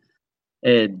mean,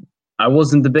 I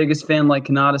wasn't the biggest fan, like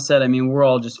Kanata said. I mean, we're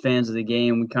all just fans of the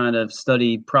game. We kind of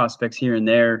study prospects here and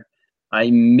there.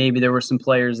 Maybe there were some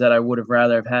players that I would have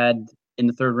rather have had in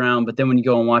the third round, but then when you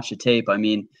go and watch the tape, I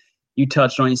mean, you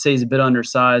touched on, you say he's a bit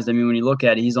undersized. I mean, when you look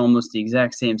at it, he's almost the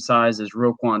exact same size as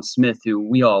Roquan Smith, who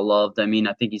we all loved. I mean,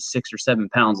 I think he's 6 or 7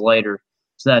 pounds lighter.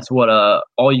 So that's what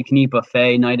all-you-can-eat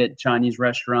buffet night at Chinese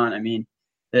restaurant. I mean,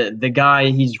 the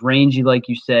guy, he's rangy, like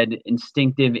you said,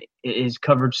 instinctive. His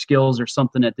coverage skills are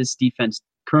something that this defense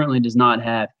currently does not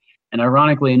have. And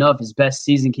ironically enough, his best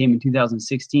season came in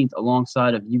 2016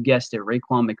 alongside of, you guessed it,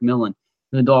 Raekwon McMillan.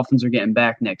 The Dolphins are getting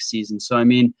back next season. So, I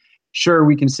mean, sure,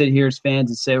 we can sit here as fans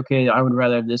and say, okay, I would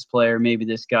rather have this player, maybe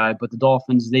this guy. But the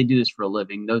Dolphins, they do this for a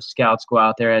living. Those scouts go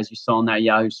out there, as you saw in that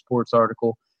Yahoo Sports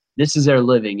article. This is their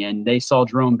living. And they saw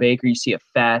Jerome Baker. You see a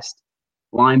fast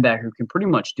linebacker who can pretty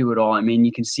much do it all. I mean,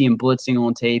 you can see him blitzing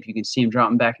on tape. You can see him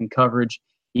dropping back in coverage.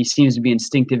 He seems to be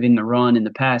instinctive in the run, in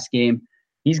the pass game.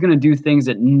 he's going to do things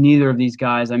that neither of these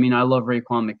guys. I mean, I love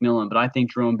Raekwon McMillan, but I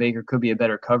think Jerome Baker could be a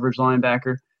better coverage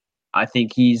linebacker. I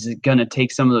think he's going to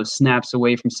take some of those snaps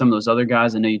away from some of those other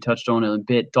guys. I know you touched on it a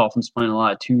bit. Dolphins playing a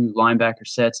lot of two linebacker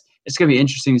sets. It's going to be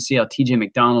interesting to see how TJ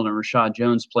McDonald and Rashad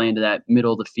Jones play into that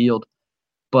middle of the field.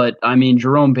 But, I mean,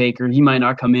 Jerome Baker, he might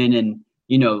not come in and,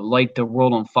 light the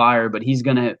world on fire, but he's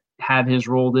going to have his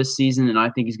role this season, and I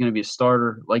think he's going to be a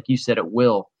starter, like you said, at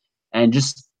will. And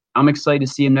I'm excited to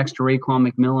see him next to Raekwon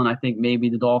McMillan. I think maybe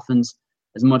the Dolphins,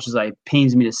 as much as it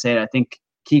pains me to say it, I think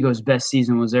Keego's best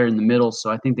season was there in the middle, so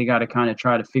I think they got to kind of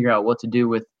try to figure out what to do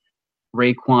with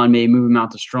Raekwon, maybe move him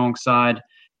out to strong side,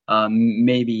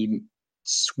 maybe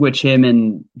switch him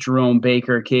and Jerome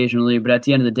Baker occasionally. But at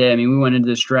the end of the day, I mean, we went into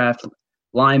this draft,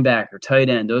 linebacker, tight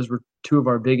end, those were two of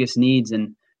our biggest needs.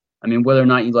 And, I mean, whether or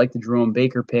not you like the Jerome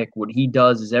Baker pick, what he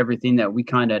does is everything that we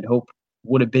kind of had hoped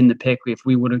would have been the pick if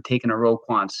we would have taken a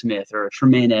Roquan Smith or a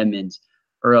Tremaine Edmonds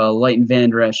or a Leighton Van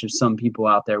Der Esch, if some people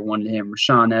out there wanted him,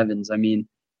 Rashaan Evans. I mean,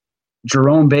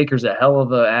 Jerome Baker's a hell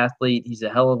of an athlete. He's a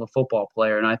hell of a football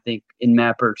player. And I think in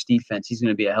Matt Burke's defense, he's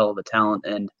going to be a hell of a talent.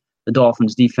 And the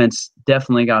Dolphins' defense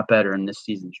definitely got better in this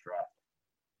season's draft.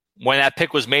 When that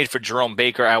pick was made for Jerome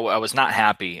Baker, I was not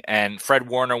happy. And Fred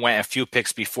Warner went a few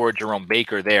picks before Jerome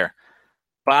Baker there.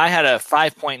 But I had a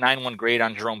 5.91 grade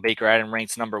on Jerome Baker. I had him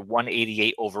ranked number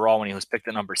 188 overall when he was picked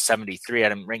at number 73. I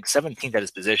had him ranked 17th at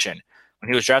his position.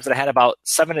 When he was drafted, I had about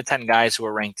 7 to 10 guys who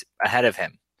were ranked ahead of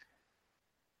him.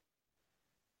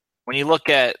 When you look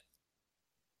at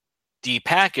the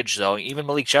package, though, even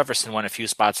Malik Jefferson went a few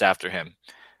spots after him.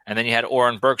 And then you had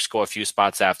Oren Burks go a few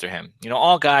spots after him.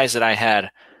 All guys that I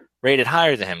had rated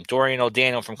higher than him. Dorian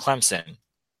O'Daniel from Clemson.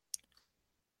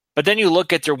 But then you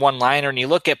look at their one-liner and you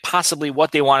look at possibly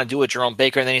what they want to do with Jerome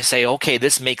Baker, and then you say, okay,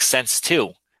 this makes sense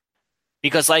too.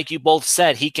 Because like you both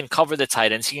said, he can cover the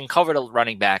tight ends. He can cover the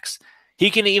running backs. He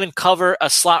can even cover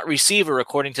a slot receiver,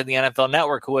 according to the NFL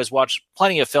Network, who has watched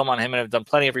plenty of film on him and have done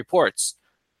plenty of reports.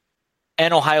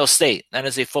 And Ohio State. That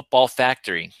is a football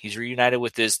factory. He's reunited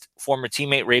with his former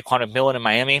teammate, Raekwon McMillan, in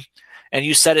Miami. And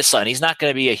you said it, son. He's not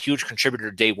going to be a huge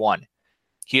contributor day one.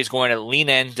 He is going to lean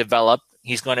in, develop.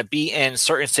 He's going to be in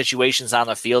certain situations on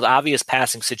the field, obvious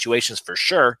passing situations for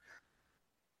sure.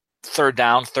 Third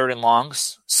down, third and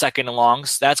longs, second and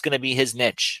longs. That's going to be his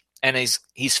niche. And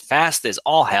he's fast as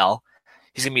all hell.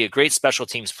 He's going to be a great special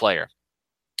teams player.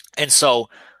 And so,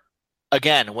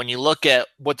 again, when you look at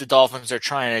what the Dolphins are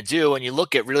trying to do and you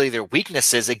look at really their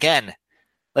weaknesses, again,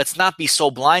 let's not be so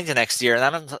blind to next year.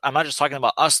 And I'm not just talking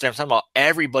about us there. I'm talking about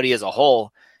everybody as a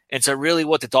whole. And so really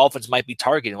what the Dolphins might be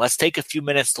targeting. Let's take a few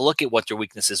minutes to look at what their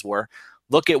weaknesses were,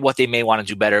 look at what they may want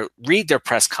to do better, read their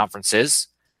press conferences,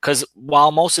 because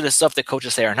while most of the stuff that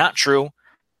coaches say are not true,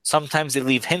 sometimes they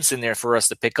leave hints in there for us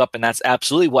to pick up, and that's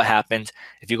absolutely what happened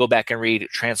if you go back and read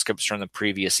transcripts from the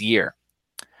previous year.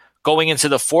 Going into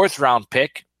the fourth-round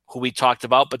pick, who we talked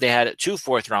about, but they had 2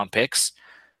 fourth-round picks,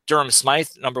 Durham Smythe,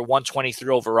 number 123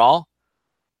 overall,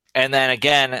 and then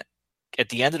again, at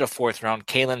the end of the fourth round,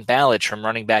 Kalen Ballage from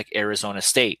running back Arizona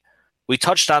State. We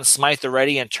touched on Smythe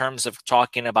already in terms of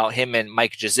talking about him and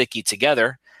Mike Gesicki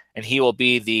together, and he will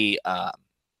be the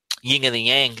yin and the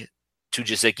yang to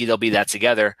Gesicki. They'll be that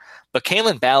together. But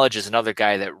Kalen Ballage is another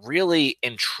guy that really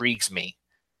intrigues me.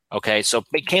 Okay, so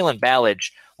Kalen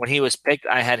Ballage, when he was picked,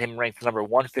 I had him ranked number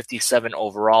 157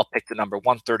 overall, picked at number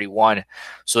 131,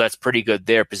 so that's pretty good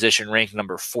there. Position ranked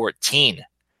number 14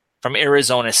 from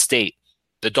Arizona State.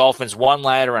 The Dolphins'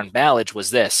 one-liner on Ballage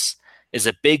was this: is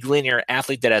a big linear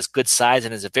athlete that has good size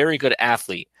and is a very good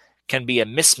athlete, can be a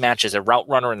mismatch as a route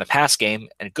runner in the pass game,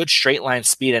 and good straight line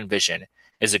speed and vision,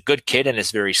 is a good kid and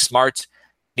is very smart,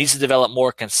 needs to develop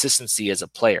more consistency as a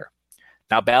player.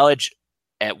 Now, Ballage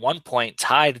at one point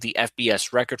tied the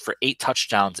FBS record for 8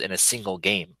 touchdowns in a single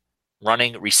game,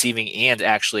 running, receiving, and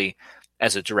actually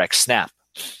as a direct snap.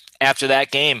 After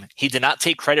that game, he did not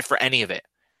take credit for any of it.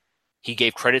 He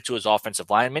gave credit to his offensive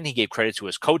linemen. He gave credit to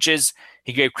his coaches.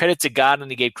 He gave credit to God,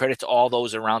 and he gave credit to all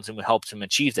those around him who helped him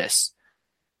achieve this.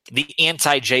 The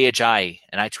anti-Jay Ajayi,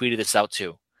 and I tweeted this out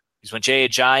too, is when Jay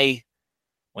Ajayi,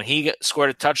 when he scored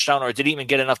a touchdown or didn't even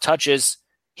get enough touches,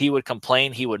 he would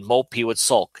complain, he would mope, he would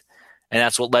sulk. And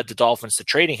that's what led the Dolphins to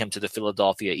trading him to the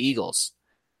Philadelphia Eagles.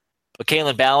 But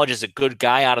Kalen Ballage is a good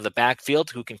guy out of the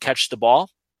backfield who can catch the ball.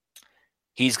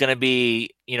 He's going to be,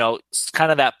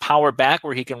 kind of that power back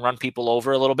where he can run people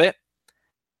over a little bit.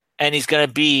 And he's going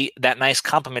to be that nice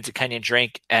complement to Kenyon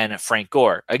Drake and Frank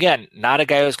Gore. Again, not a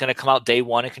guy who's going to come out day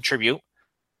one and contribute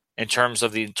in terms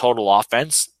of the total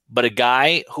offense, but a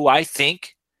guy who I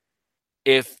think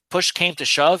if push came to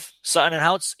shove, Sutton and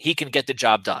Houts, he can get the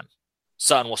job done.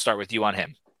 Sutton, we'll start with you on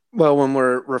him. Well, when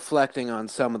we're reflecting on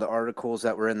some of the articles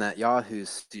that were in that Yahoo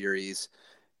series,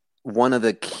 one of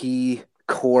the key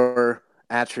core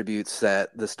attributes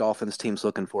that this Dolphins team's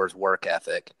looking for is work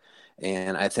ethic.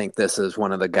 And I think this is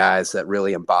one of the guys that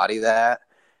really embody that.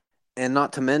 And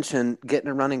not to mention, getting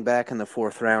a running back in the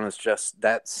fourth round is just,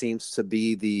 that seems to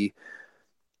be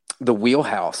the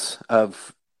wheelhouse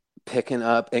of picking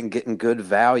up and getting good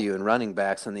value in running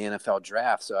backs in the NFL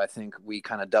draft. So I think we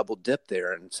kind of double dip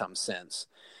there in some sense.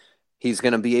 He's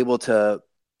going to be able to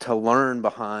learn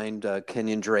behind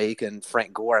Kenyon Drake and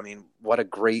Frank Gore. I mean, what a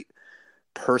great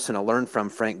person to learn from,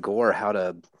 Frank Gore, how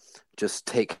to just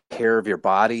take care of your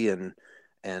body and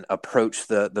approach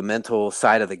the mental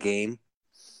side of the game.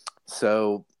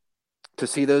 So to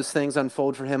see those things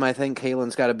unfold for him, I think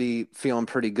Kalen's got to be feeling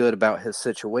pretty good about his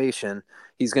situation.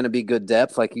 He's going to be good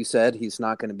depth, like you said. He's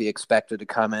not going to be expected to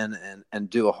come in and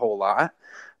do a whole lot.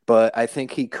 But I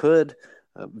think he could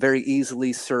very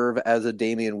easily serve as a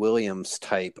Damian Williams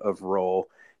type of role.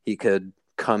 He could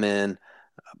come in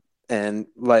and,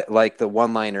 like the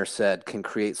one-liner said, can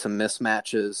create some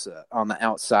mismatches on the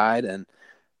outside. And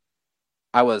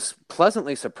I was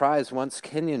pleasantly surprised once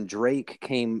Kenyon Drake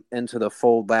came into the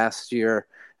fold last year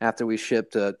after we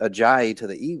shipped Ajayi to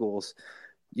the Eagles.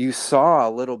 You saw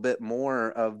a little bit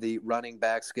more of the running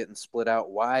backs getting split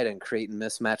out wide and creating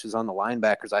mismatches on the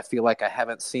linebackers. I feel like I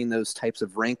haven't seen those types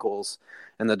of wrinkles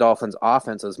in the Dolphins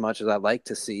offense as much as I'd like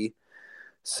to see.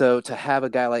 So to have a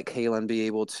guy like Kalen be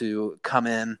able to come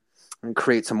in and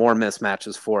create some more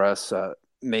mismatches for us,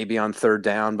 maybe on third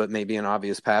down, but maybe in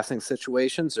obvious passing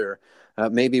situations, or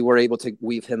maybe we're able to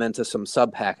weave him into some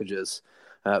sub packages.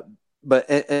 But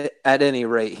at any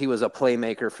rate, he was a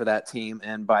playmaker for that team,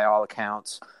 and by all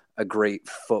accounts, a great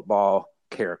football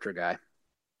character guy.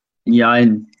 Yeah, I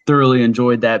thoroughly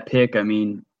enjoyed that pick. I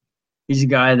mean, he's a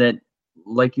guy that,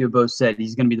 like you both said,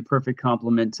 he's going to be the perfect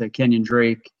complement to Kenyon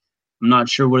Drake. I'm not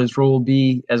sure what his role will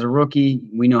be as a rookie.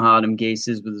 We know how Adam Gase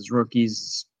is with his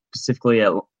rookies, specifically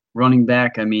at running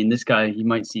back. I mean, this guy, he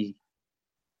might see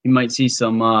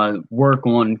some work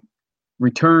on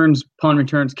returns, punt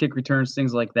returns, kick returns,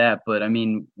 things like that. But I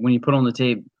mean, when you put on the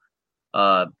tape,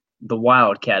 the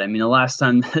Wildcat, I mean, the last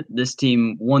time this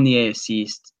team won the AFC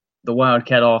East, the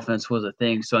Wildcat offense was a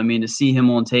thing. So, I mean, to see him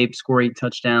on tape score 8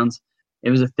 touchdowns, it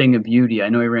was a thing of beauty. I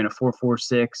know he ran a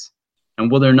 4.46,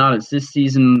 and whether or not it's this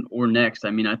season or next,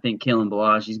 I mean, I think Kalen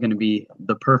Ballage, he's going to be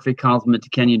the perfect complement to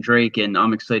Kenyon Drake, and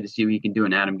I'm excited to see what he can do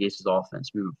in Adam Gase's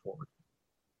offense moving forward.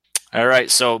 All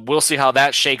right, so we'll see how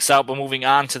that shakes out. But moving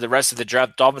on to the rest of the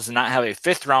draft, Dolphins did not have a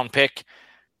 5th-round pick.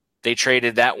 They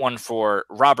traded that one for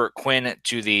Robert Quinn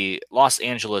to the Los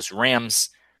Angeles Rams.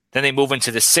 Then they move into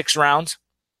the 6th round,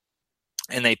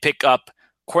 and they pick up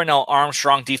Cornell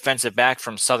Armstrong, defensive back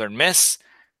from Southern Miss.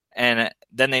 And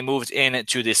then they moved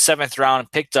into the 7th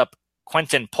round, picked up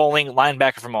Quentin Poling,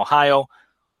 linebacker from Ohio,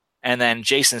 and then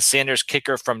Jason Sanders,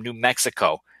 kicker from New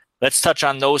Mexico. Let's touch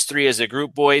on those 3 as a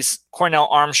group, boys. Cornell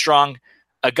Armstrong,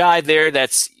 a guy there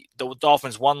that's the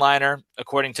Dolphins one-liner,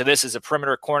 according to this, is a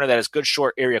perimeter corner that has good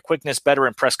short area quickness, better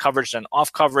in press coverage than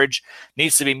off coverage,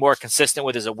 needs to be more consistent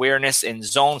with his awareness in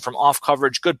zone from off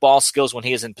coverage, good ball skills when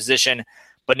he is in position,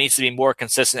 but needs to be more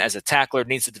consistent as a tackler,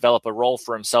 needs to develop a role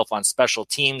for himself on special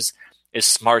teams, is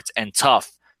smart and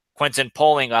tough. Quentin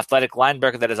Poling, athletic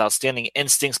linebacker that has outstanding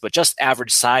instincts, but just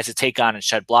average size to take on and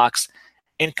shed blocks.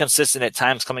 Inconsistent at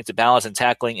times coming to balance and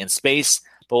tackling in space,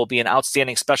 but will be an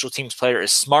outstanding special teams player,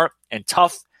 is smart and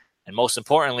tough, and most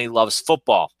importantly, loves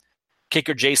football.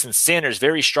 Kicker Jason Sanders,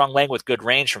 very strong leg with good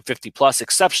range from 50+,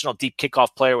 exceptional deep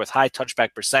kickoff player with high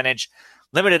touchback percentage,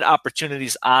 limited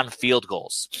opportunities on field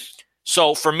goals.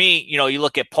 So for me, you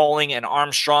look at Poling and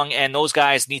Armstrong, and those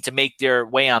guys need to make their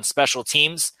way on special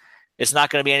teams. It's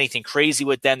not going to be anything crazy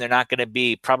with them. They're not going to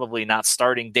be probably not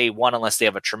starting day one unless they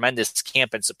have a tremendous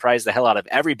camp and surprise the hell out of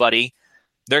everybody.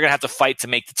 They're going to have to fight to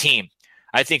make the team.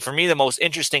 I think for me, the most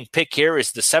interesting pick here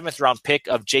is the 7th-round pick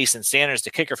of Jason Sanders, the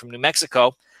kicker from New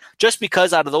Mexico, just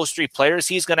because out of those 3 players,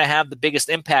 he's going to have the biggest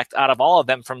impact out of all of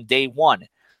them from day one.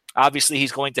 Obviously,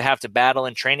 he's going to have to battle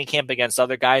in training camp against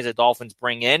other guys that Dolphins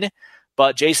bring in,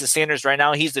 but Jason Sanders right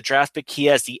now, he's the draft pick. He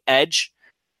has the edge.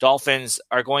 Dolphins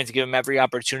are going to give him every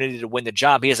opportunity to win the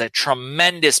job. He has a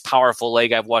tremendous, powerful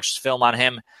leg. I've watched film on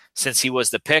him since he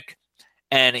was the pick,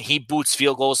 and he boots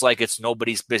field goals like it's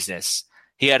nobody's business.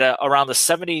 He had around the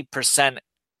 70%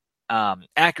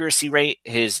 accuracy rate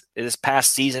his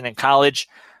past season in college,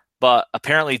 but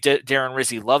apparently Darren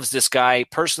Rizzi loves this guy,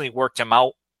 personally worked him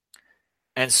out.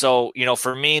 And so,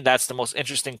 for me, that's the most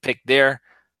interesting pick there.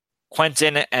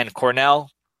 Quentin and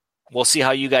Cornell, We'll see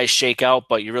how you guys shake out,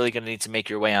 but you're really going to need to make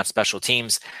your way on special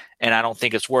teams. And I don't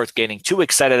think it's worth getting too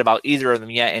excited about either of them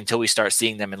yet until we start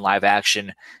seeing them in live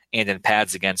action and in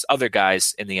pads against other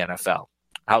guys in the NFL.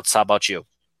 How about you?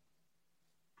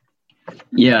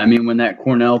 Yeah, I mean, when that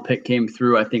Cornell pick came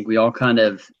through, I think we all kind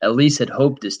of at least had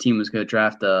hoped this team was going to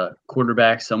draft a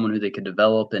quarterback, someone who they could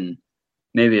develop and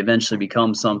maybe eventually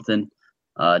become something.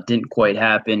 Didn't quite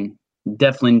happen.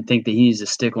 Definitely think that he needs to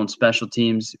stick on special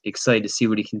teams. Excited to see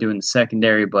what he can do in the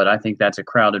secondary, but I think that's a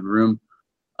crowded room.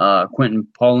 Quentin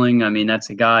Pauling, I mean,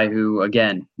 that's a guy who,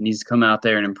 again, needs to come out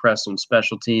there and impress on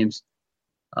special teams.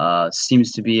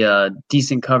 Seems to be a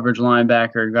decent coverage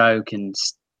linebacker, a guy who can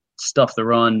stuff the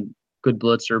run, good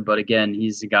blitzer. But again,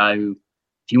 he's a guy who,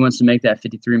 if he wants to make that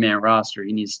 53-man roster,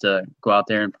 he needs to go out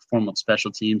there and perform on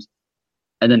special teams.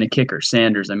 And then the kicker,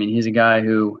 Sanders. I mean, he's a guy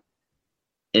who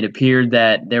it appeared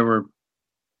that there were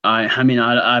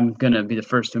I'm going to be the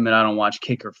first to admit I don't watch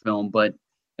kicker film, but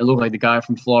it looked like the guy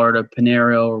from Florida,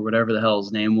 Pinero or whatever the hell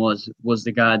his name was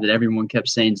the guy that everyone kept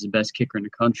saying is the best kicker in the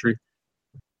country.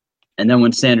 And then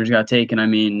when Sanders got taken, I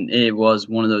mean, it was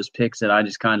one of those picks that I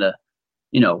just kind of,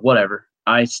 whatever.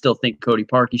 I still think Cody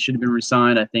Parkey should have been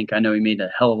resigned. I know he made a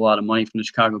hell of a lot of money from the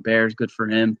Chicago Bears. Good for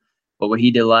him. But what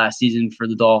he did last season for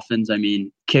the Dolphins, I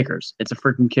mean, kickers. It's a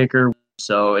freaking kicker.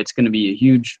 So it's going to be a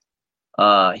huge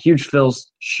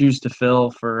shoes to fill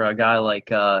for a guy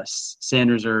like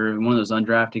Sanders or one of those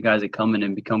undrafted guys that come in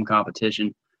and become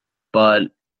competition. But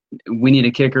we need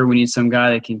a kicker. We need some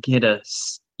guy that can hit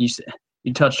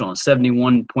you touched on a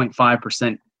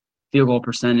 71.5% field goal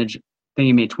percentage. I think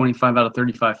he made 25 out of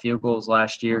 35 field goals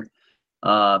last year.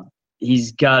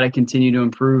 He's got to continue to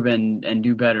improve and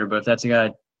do better. But if that's a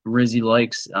guy Rizzy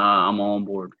likes, I'm all on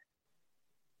board.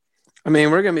 I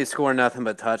mean, we're going to be scoring nothing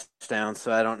but touchdowns,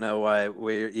 so I don't know why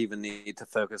we even need to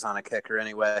focus on a kicker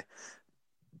anyway.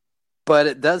 But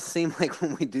it does seem like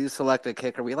when we do select a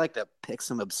kicker, we like to pick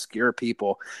some obscure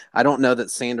people. I don't know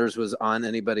that Sanders was on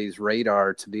anybody's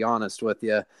radar, to be honest with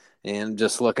you. And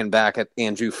just looking back at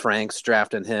Andrew Franks,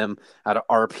 drafting him out of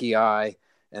RPI,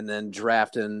 and then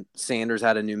drafting Sanders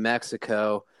out of New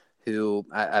Mexico, who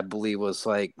I believe was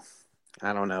like,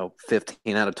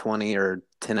 15 out of 20 or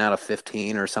 10 out of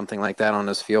 15 or something like that on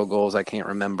his field goals. I can't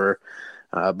remember.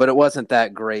 But it wasn't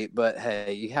that great. But,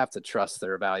 hey, you have to trust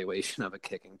their evaluation of a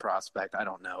kicking prospect. I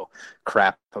don't know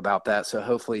crap about that. So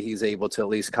hopefully he's able to at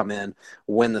least come in,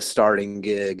 win the starting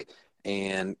gig,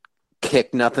 and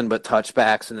kick nothing but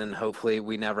touchbacks. And then hopefully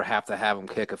we never have to have him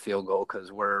kick a field goal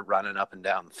because we're running up and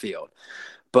down the field.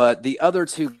 But the other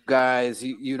two guys,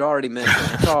 you'd already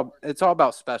mentioned, it's all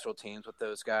about special teams with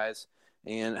those guys.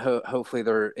 And hopefully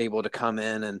they're able to come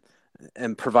in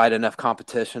and provide enough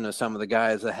competition to some of the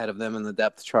guys ahead of them in the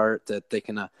depth chart that they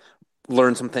can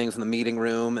learn some things in the meeting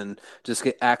room and just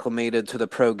get acclimated to the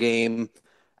pro game.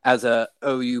 As a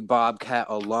OU Bobcat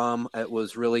alum, it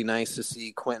was really nice to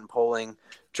see Quentin Pauling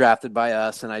drafted by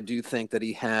us, and I do think that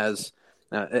he has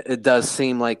it does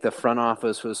seem like the front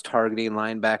office was targeting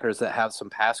linebackers that have some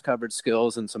pass coverage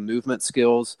skills and some movement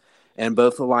skills, and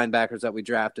both the linebackers that we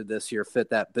drafted this year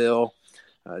fit that bill.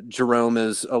 Jerome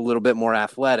is a little bit more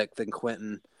athletic than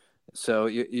Quentin, so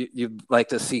you'd like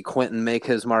to see Quentin make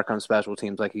his mark on special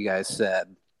teams, like you guys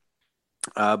said.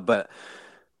 But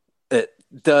it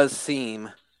does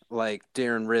seem like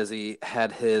Darren Rizzi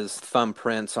had his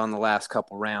thumbprints on the last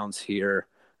couple rounds here,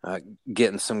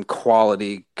 getting some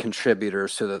quality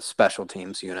contributors to the special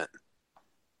teams unit.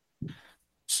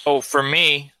 So for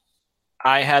me,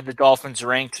 I had the Dolphins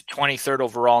ranked 23rd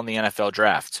overall in the NFL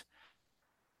draft.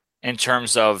 In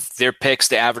terms of their picks,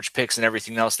 the average picks, and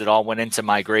everything else that all went into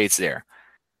my grades there.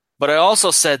 But I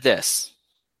also said this.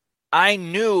 I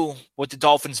knew what the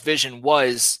Dolphins' vision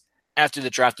was after the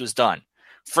draft was done.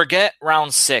 Forget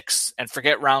round 6 and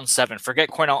forget round 7. Forget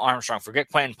Cornell Armstrong.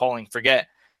 Forget Quentin Pauling. Forget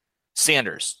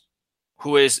Sanders,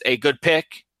 who is a good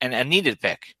pick and a needed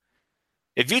pick.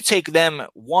 If you take them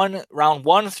round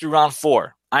 1 through round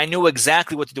 4, I knew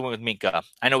exactly what they're doing with Minka.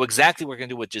 I know exactly what they're going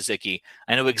to do with Jazicki.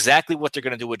 I know exactly what they're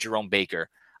going to do with Jerome Baker.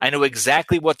 I know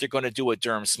exactly what they're going to do with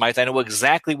Durham Smythe. I know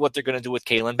exactly what they're going to do with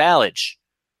Kalen Ballage.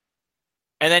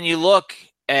 And then you look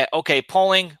at, okay,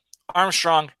 Pauling,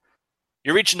 Armstrong,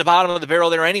 you're reaching the bottom of the barrel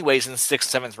there anyways in the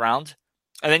 6th, 7th round.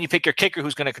 And then you pick your kicker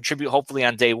who's going to contribute hopefully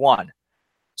on day 1.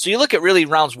 So you look at really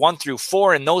rounds 1 through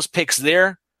 4 and those picks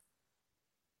there,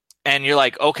 and you're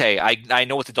like, okay, I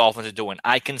know what the Dolphins are doing.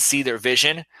 I can see their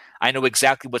vision. I know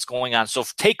exactly what's going on. So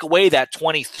take away that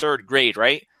 23rd grade,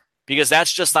 right? Because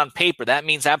that's just on paper. That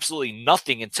means absolutely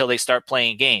nothing until they start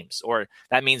playing games. Or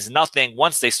that means nothing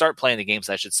once they start playing the games,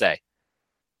 I should say.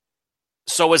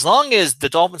 So as long as the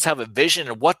Dolphins have a vision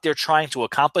of what they're trying to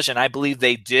accomplish, and I believe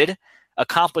they did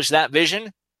accomplish that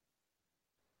vision,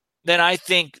 then I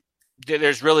think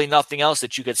there's really nothing else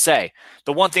that you could say.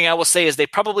 The one thing I will say is they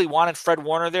probably wanted Fred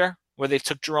Warner there, where they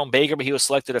took Jerome Baker, but he was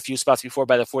selected a few spots before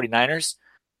by the 49ers.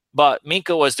 But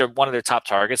Minka was one of their top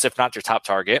targets, if not their top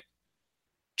target.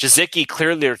 Jazicki,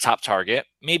 clearly their top target.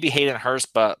 Maybe Hayden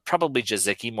Hurst, but probably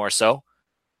Jazicki more so.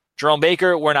 Jerome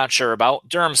Baker, we're not sure about.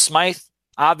 Durham Smythe,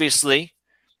 obviously,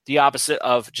 the opposite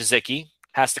of Jazicki,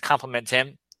 has to complement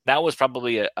him. That was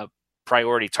probably a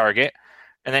priority target.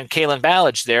 And then Kalen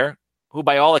Ballage there, who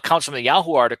by all accounts from the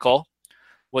Yahoo article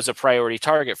was a priority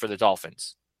target for the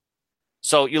Dolphins.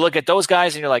 So you look at those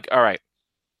guys and you're like, all right,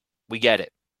 we get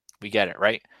it. We get it,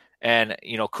 right? And,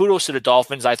 kudos to the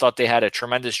Dolphins. I thought they had a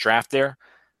tremendous draft there.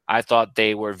 I thought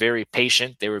they were very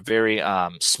patient. They were very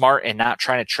smart and not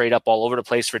trying to trade up all over the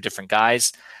place for different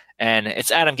guys. And it's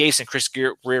Adam Gase and Chris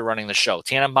Greer running the show.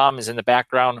 Tannenbaum is in the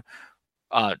background,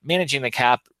 managing the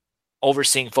cap,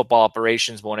 overseeing football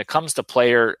operations. But when it comes to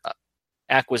player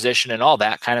acquisition and all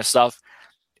that kind of stuff,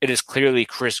 it is clearly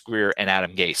Chris Greer and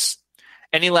Adam Gase.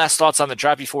 Any last thoughts on the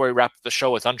draft before we wrap up the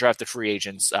show with undrafted free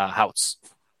agents, Houts?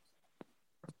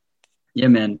 Yeah,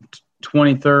 man.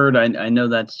 23rd, I know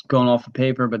that's going off of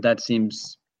paper, but that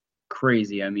seems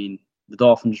crazy. I mean, the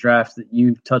Dolphins draft that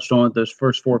you touched on, those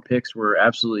first 4 picks were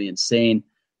absolutely insane.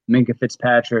 Minka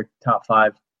Fitzpatrick, top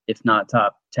 5, if not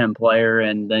top 10 player.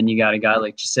 And then you got a guy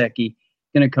like Jaceki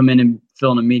going to come in and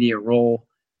fill an immediate role.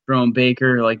 Jerome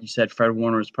Baker, like you said, Fred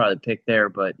Warner was probably picked there,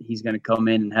 but he's going to come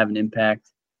in and have an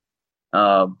impact.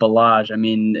 Ballage, I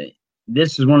mean,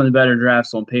 this is one of the better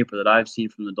drafts on paper that I've seen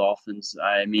from the Dolphins.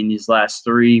 I mean, these last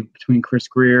 3 between Chris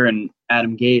Greer and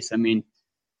Adam Gase, I mean,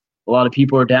 a lot of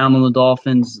people are down on the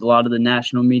Dolphins. A lot of the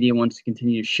national media wants to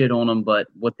continue to shit on them, but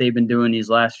what they've been doing these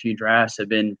last few drafts have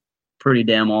been pretty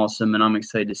damn awesome, and I'm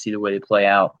excited to see the way they play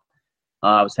out.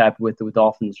 I was happy with the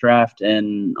Dolphins draft,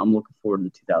 and I'm looking forward to the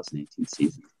 2018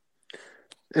 season.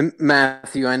 And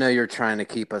Matthew, I know you're trying to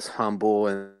keep us humble,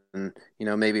 and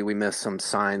maybe we missed some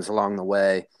signs along the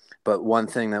way. But one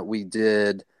thing that we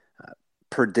did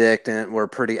predict and we're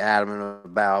pretty adamant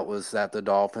about was that the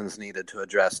Dolphins needed to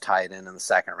address tight end in the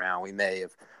second round. We may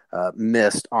have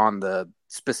missed on the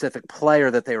specific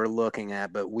player that they were looking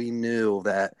at, but we knew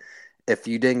that if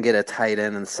you didn't get a tight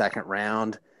end in the second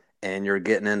round and you're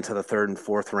getting into the third and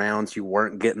fourth rounds, you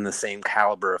weren't getting the same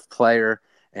caliber of player,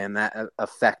 and that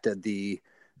affected the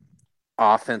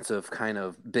offensive kind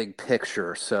of big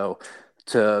picture. So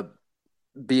to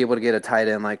be able to get a tight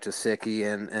end like Jaceki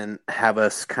and have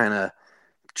us kind of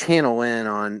channel in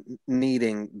on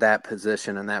needing that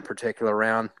position in that particular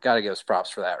round, got to give us props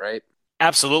for that, right?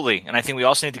 Absolutely. And I think we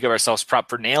also need to give ourselves prop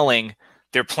for nailing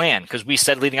their plan, because we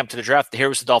said leading up to the draft, here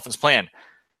was the Dolphins' plan.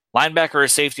 Linebacker or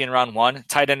safety in round 1,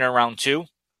 tight end in round 2,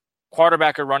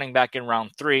 quarterback or running back in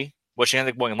round 3, which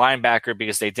ended up going linebacker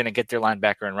because they didn't get their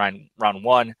linebacker in round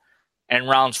 1. And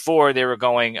round 4, they were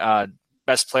going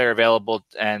best player available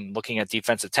and looking at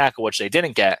defensive tackle, which they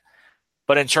didn't get.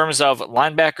 But in terms of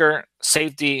linebacker,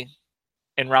 safety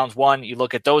in round 1, you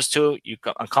look at those 2, you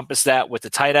encompass that with the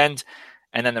tight end,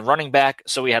 and then the running back.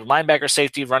 So we had linebacker,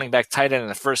 safety, running back, tight end in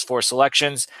the first 4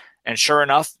 selections. And sure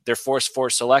enough, their first 4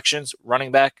 selections,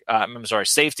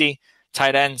 safety,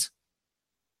 tight end,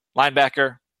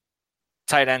 linebacker,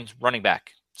 tight end, running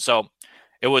back. So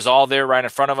it was all there right in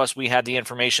front of us. We had the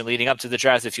information leading up to the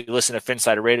draft. If you listen to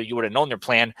Phinsider Radio, you would have known their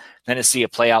plan. Then to see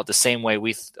it play out the same way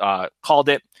we called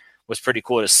it was pretty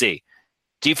cool to see.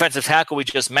 Defensive tackle, we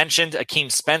just mentioned,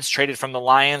 Akeem Spence traded from the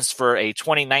Lions for a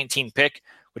 2019 pick,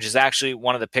 which is actually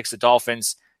one of the picks the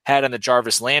Dolphins had in the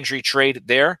Jarvis Landry trade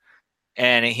there.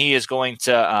 And he is going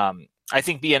to, I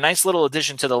think, be a nice little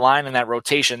addition to the line in that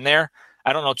rotation there.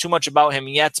 I don't know too much about him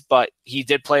yet, but he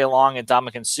did play along in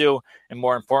Ndamukong Suh, and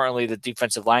more importantly, the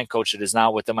defensive line coach that is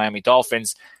now with the Miami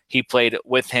Dolphins. He played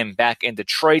with him back in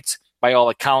Detroit. By all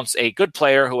accounts, a good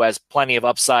player who has plenty of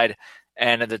upside,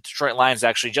 and the Detroit Lions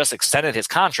actually just extended his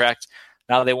contract.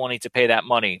 Now they won't need to pay that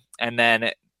money. And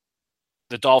then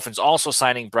the Dolphins also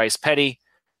signing Bryce Petty.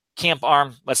 Camp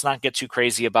arm, let's not get too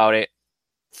crazy about it.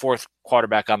 4th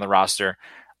quarterback on the roster.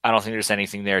 I don't think there's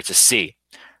anything there to see.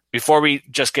 Before we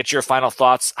just get your final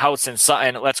thoughts, Houts and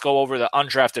Sutton, let's go over the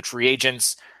undrafted free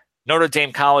agents. Notre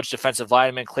Dame College defensive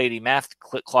lineman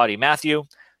Claudie Mathieu,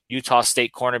 Utah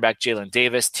State cornerback Jalen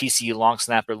Davis, TCU long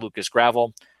snapper Lucas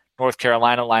Gravel, North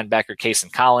Carolina linebacker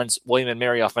Kason Collins, William &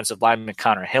 Mary offensive lineman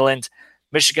Connor Hilland,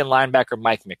 Michigan linebacker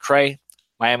Mike McCray,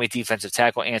 Miami defensive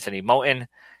tackle Anthony Moten,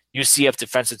 UCF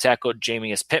defensive tackle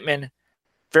Jamius Pittman,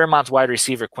 Fairmont wide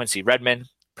receiver Quincy Redmond,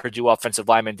 Purdue offensive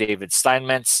lineman David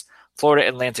Steinmetz, Florida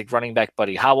Atlantic running back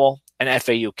Buddy Howell, and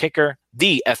FAU kicker,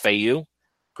 the FAU,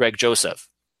 Greg Joseph.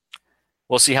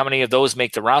 We'll see how many of those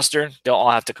make the roster. They'll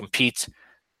all have to compete.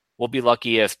 We'll be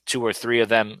lucky if 2 or 3 of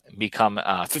them become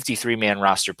 53-man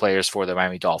roster players for the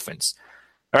Miami Dolphins.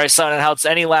 All right, Son and Houts,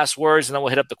 any last words, and then we'll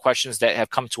hit up the questions that have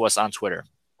come to us on Twitter.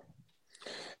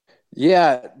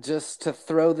 Yeah, just to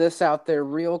throw this out there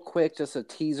real quick, just a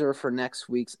teaser for next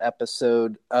week's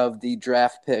episode of the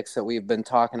draft picks that we've been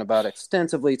talking about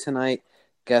extensively tonight.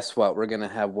 Guess what? We're going to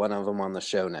have one of them on the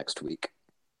show next week.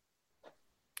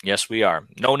 Yes, we are.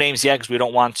 No names yet because we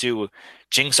don't want to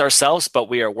jinx ourselves, but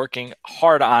we are working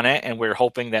hard on it, and we're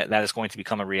hoping that that is going to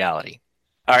become a reality.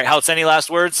 All right, Houts, any last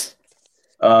words?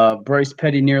 Bryce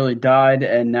Petty nearly died,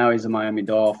 and now he's a Miami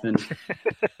Dolphin.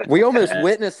 We almost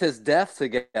witnessed his death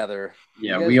together.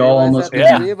 Yeah, we all almost.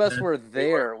 The 3 of us were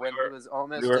there when he was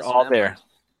almost. We were all there.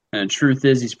 And the truth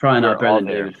is, he's probably not better than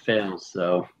David Fales.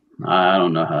 So I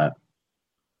don't know how that.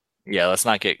 Yeah, let's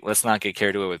not get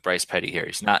carried away with Bryce Petty here.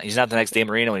 He's not the next Dan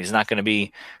Marino, and he's not going to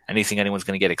be anything anyone's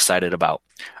going to get excited about.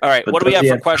 All right, what do we have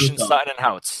for questions, Sutton and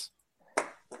Houts?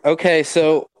 Okay,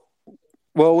 so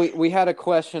we had a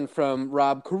question from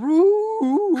Rob Carew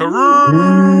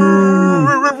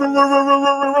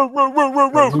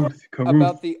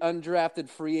about the undrafted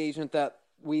free agent that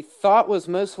we thought was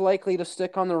most likely to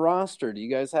stick on the roster. Do you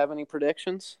guys have any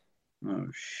predictions? Oh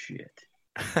shit.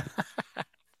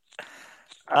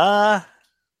 I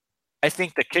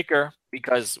think the kicker,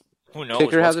 because who knows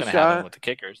what's going to happen with the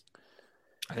kickers.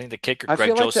 I think the kicker,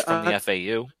 Greg Joseph from the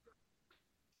FAU.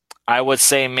 I would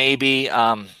say maybe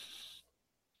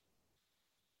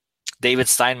David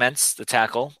Steinmetz, the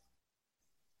tackle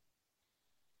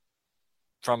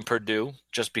from Purdue,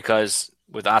 just because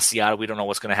with Asiata, we don't know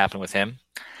what's going to happen with him.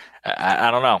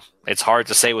 I don't know. It's hard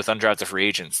to say with undrafted free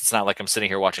agents. It's not like I'm sitting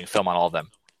here watching film on all of them.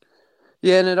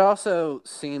 Yeah, and it also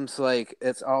seems like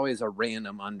it's always a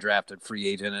random undrafted free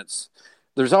agent.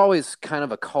 There's always kind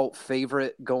of a cult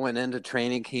favorite going into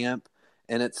training camp,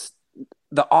 and it's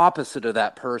the opposite of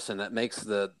that person that makes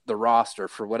the roster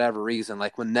for whatever reason.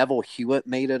 Like when Neville Hewitt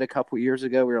made it a couple years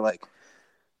ago, we were like,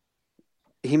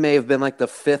 he may have been like the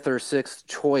 5th or 6th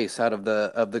choice out of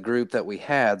the group that we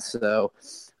had. So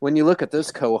when you look at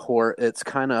this cohort, it's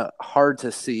kind of hard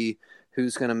to see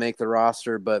who's going to make the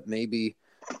roster, but maybe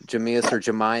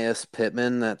Jamias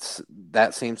Pittman.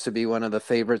 That seems to be one of the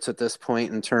favorites at this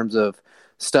point in terms of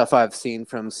stuff I've seen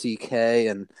from CK.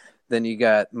 And then you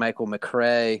got Michael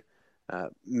McCray,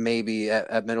 maybe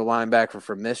at middle linebacker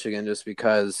from Michigan, just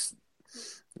because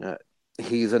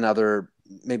he's another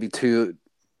maybe two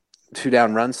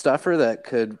down run stuffer that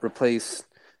could replace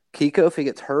Kiko if he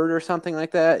gets hurt or something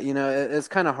like that. You know, it's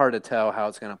kind of hard to tell how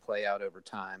it's going to play out over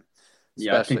time,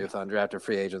 especially with undrafted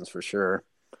free agents for sure.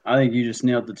 I think you just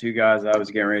nailed the 2 guys I was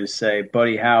getting ready to say.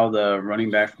 Buddy Howe, the running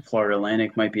back from Florida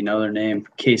Atlantic, might be another name.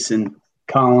 Kason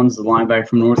Collins, the linebacker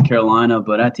from North Carolina.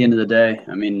 But at the end of the day,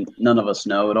 I mean, none of us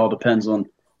know. It all depends on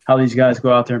how these guys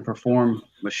go out there and perform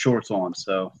with shorts on.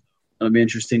 So it'll be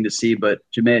interesting to see. But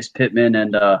Jamias Pittman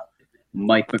and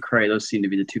Mike McCray, those seem to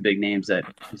be the 2 big names that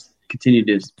continue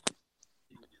to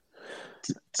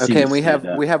okay, and we have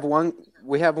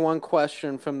one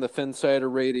question from the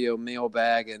Phinsider Radio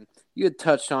mailbag, and you had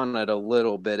touched on it a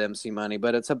little bit, MC Money,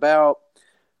 but it's about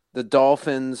the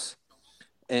Dolphins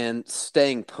and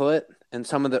staying put in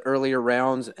some of the earlier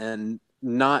rounds and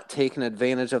not taking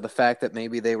advantage of the fact that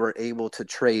maybe they were able to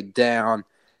trade down.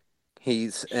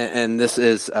 And this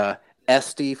is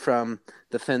Esty from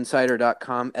the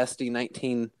Phinsider.com,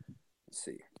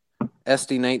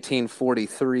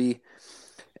 SD1943.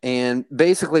 And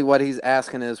basically what he's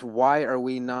asking is, why are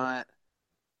we not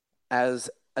as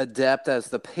adept as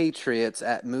the Patriots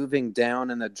at moving down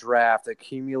in the draft,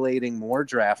 accumulating more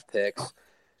draft picks,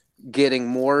 getting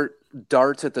more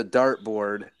darts at the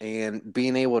dartboard, and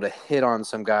being able to hit on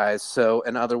some guys? So,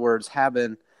 in other words,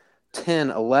 having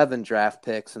 10, 11 draft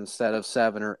picks instead of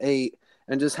 7 or 8,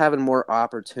 and just having more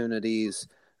opportunities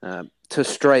to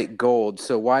strike gold.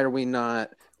 So why are we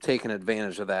not taking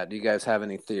advantage of that? Do you guys have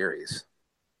any theories?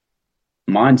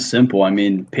 Mine's simple. I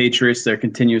mean, Patriots, they're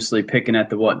continuously picking at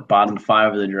the bottom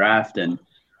 5 of the draft. And,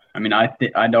 I mean,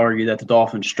 I'd argue that the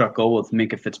Dolphins struck gold with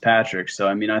Minkah Fitzpatrick. So,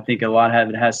 I mean, I think a lot of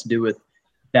it has to do with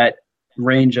that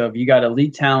range of you got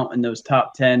elite talent in those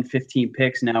top 10, 15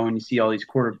 picks now when you see all these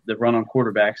the run-on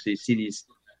quarterbacks. So you see these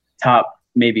top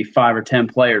maybe 5 or 10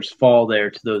 players fall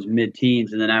there to those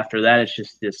mid-teens. And then after that, it's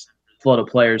just this flood of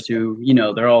players who, you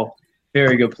know, they're all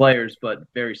very good players, but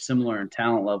very similar in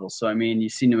talent level. So, I mean, you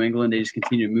see New England, they just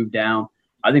continue to move down.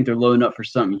 I think they're loading up for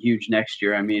something huge next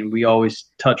year. I mean, we always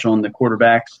touch on the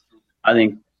quarterbacks. I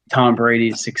think Tom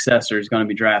Brady's successor is going to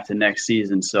be drafted next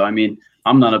season. So, I mean,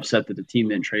 I'm not upset that the team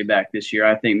didn't trade back this year.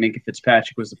 I think Minkah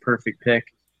Fitzpatrick was the perfect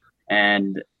pick,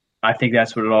 and I think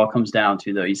that's what it all comes down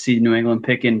to, though. You see New England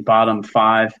picking bottom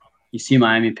 5. You see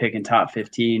Miami picking top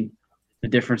 15. The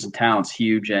difference in talent's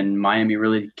huge, and Miami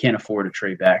really can't afford to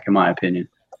trade back, in my opinion.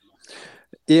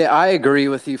 Yeah, I agree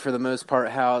with you for the most part,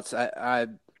 Houts. I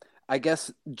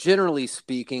guess generally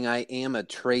speaking, I am a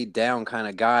trade down kind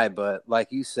of guy, but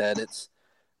like you said,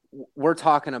 we're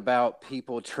talking about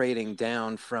people trading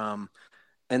down from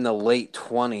in the late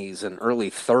 20s and early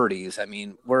 30s. I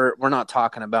mean, we're not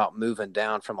talking about moving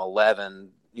down from 11,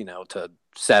 to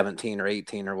 17 or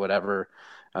 18 or whatever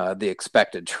the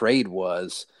expected trade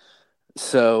was.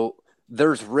 So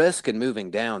there's risk in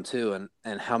moving down too,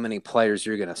 and how many players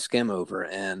you're going to skim over.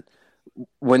 And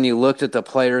when you looked at the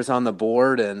players on the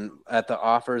board and at the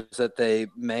offers that they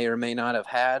may or may not have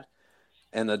had,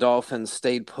 and the Dolphins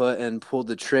stayed put and pulled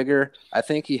the trigger, I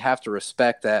think you have to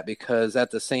respect that, because at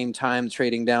the same time,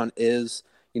 trading down is,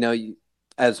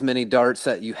 as many darts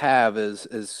that you have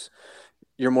is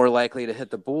you're more likely to hit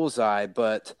the bullseye.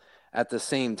 But at the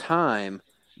same time,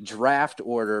 draft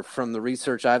order, from the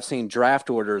research I've seen, draft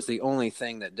order is the only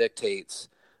thing that dictates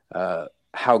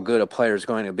how good a player is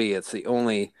going to be. It's the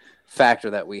only factor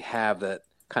that we have that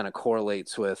kind of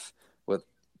correlates with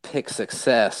pick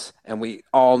success, and we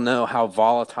all know how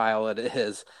volatile it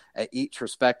is at each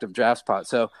respective draft spot.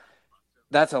 So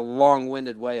that's a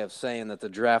long-winded way of saying that the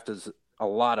draft is a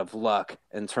lot of luck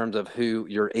in terms of who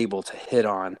you're able to hit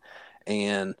on.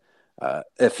 And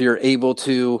if you're able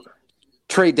to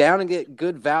trade down and get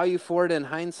good value for it in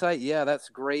hindsight, yeah, that's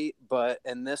great. But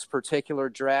in this particular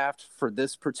draft, for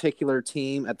this particular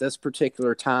team at this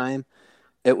particular time,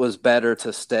 it was better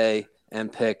to stay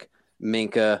and pick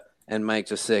Minkah and Mike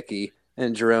Gesicki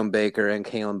and Jerome Baker and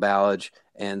Kalen Ballage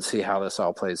and see how this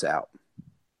all plays out.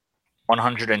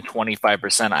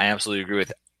 125%. I absolutely agree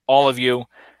with all of you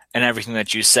and everything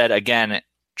that you said. Again,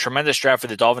 tremendous draft for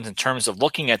the Dolphins in terms of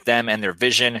looking at them and their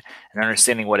vision and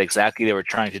understanding what exactly they were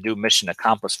trying to do. Mission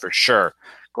accomplished for sure.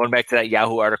 Going back to that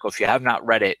Yahoo article, if you have not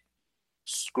read it,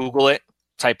 Google it,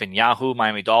 type in Yahoo,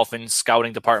 Miami Dolphins,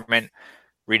 scouting department,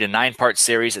 read a 9-part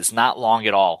series. It's not long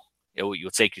at all. It will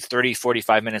take you 30,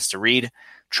 45 minutes to read.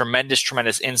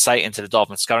 Tremendous insight into the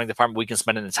Dolphins scouting department. We can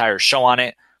spend an entire show on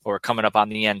it, but we're coming up on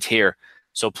the end here.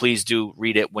 So please do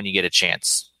read it when you get a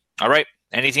chance. All right.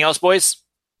 Anything else, boys?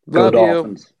 Love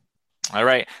you. All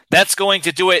right. That's going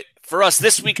to do it for us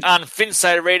this week on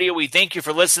Phinsider Radio. We thank you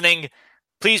for listening.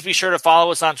 Please be sure to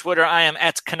follow us on Twitter. I am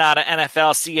at Canada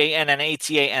NFL,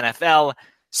 CANNATA NFL.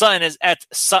 Sutton is at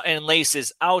Sutton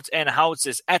Laces Out, and Houts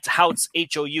is at Houts,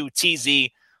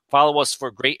 HOUTZ. Follow us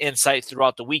for great insight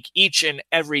throughout the week, each and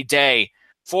every day.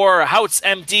 For Houts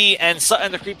MD and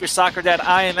Sutton the Creeper Soccer Dad,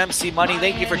 I am MC Money.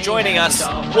 Thank you for joining us.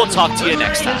 We'll talk to you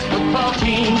next time.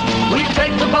 We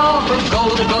take the ball from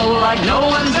goal to goal like no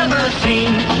one's ever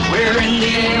seen. We're in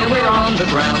the air, we're on the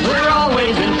ground, we're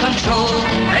always in control.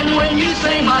 And when you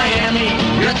say Miami,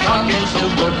 you're talking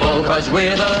Super Bowl, 'cause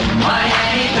we're the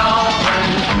Miami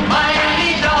Dolphins.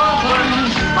 Miami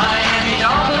Dolphins. Miami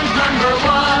Dolphins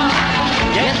 #1.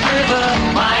 Yes, we're the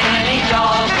Miami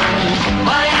Dolphins.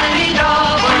 Miami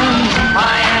Dolphins.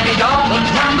 Miami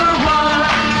Dolphins #1.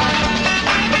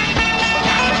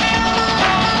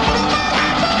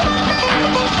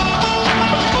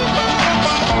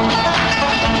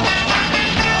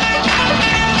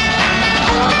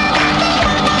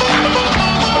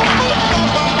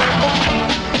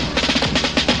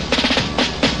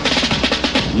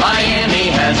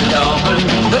 Miami has a Dolphin,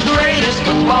 the greatest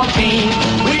football team.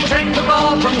 We take the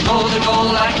ball from goal to goal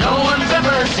like no one's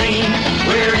ever seen.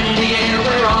 We're in the air,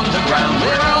 we're on the ground,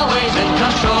 we're always in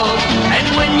control. And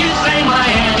when you say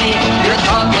Miami, you're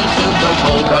talking Super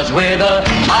Bowl, 'cause we're the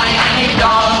Miami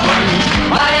Dolphins.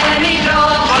 Miami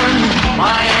Dolphins.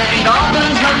 Miami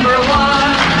Dolphins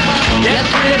 #1. Yes,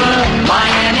 we're the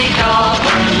Miami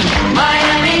Dolphins.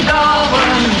 Miami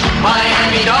Dolphins.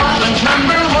 Miami Dolphins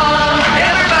 #1.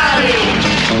 Everybody!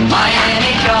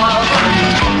 Miami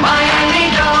Dolphins. Miami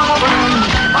Dolphins.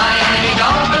 Miami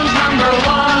Dolphins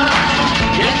 #1.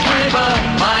 Yes, we're the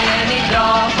Miami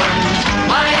Dolphins.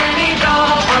 Miami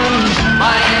Dolphins.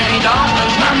 Miami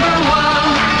Dolphins #1.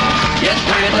 Yes,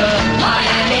 we're the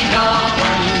Miami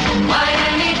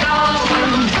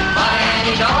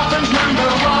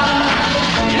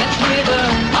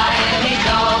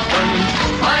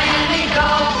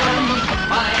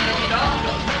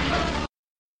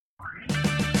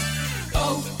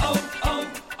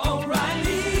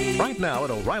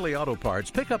O'Reilly Auto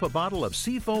Parts, pick up a bottle of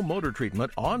Seafoam Motor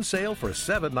Treatment on sale for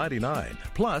 $7.99.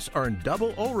 Plus, earn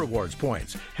double O Rewards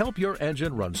points. Help your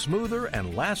engine run smoother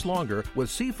and last longer with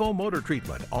Seafoam Motor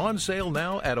Treatment on sale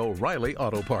now at O'Reilly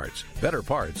Auto Parts. Better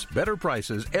parts, better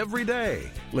prices every day.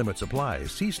 Limits apply.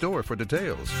 See store for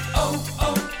details.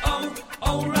 O'Reilly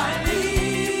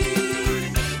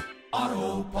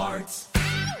Auto Parts.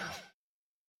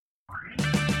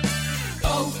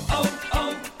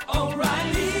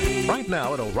 O'Reilly. Right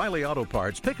now at O'Reilly Auto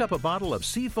Parts, pick up a bottle of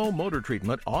Seafoam Motor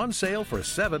Treatment on sale for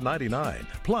 $7.99.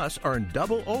 Plus, earn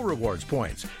double O Rewards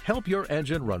points. Help your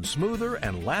engine run smoother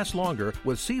and last longer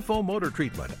with Seafoam Motor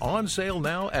Treatment on sale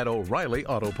now at O'Reilly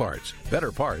Auto Parts.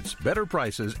 Better parts, better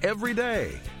prices every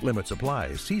day. Limits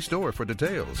apply. See store for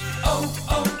details.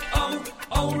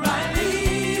 O'Reilly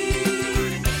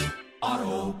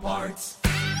Auto Parts.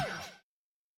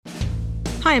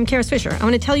 Hi, I'm Kara Swisher. I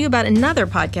want to tell you about another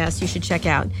podcast you should check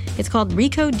out. It's called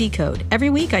Recode Decode. Every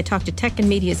week, I talk to tech and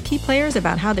media's key players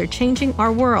about how they're changing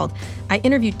our world. I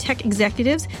interview tech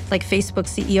executives like Facebook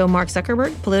CEO Mark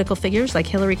Zuckerberg, political figures like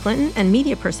Hillary Clinton, and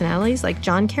media personalities like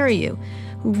John Carreyrou,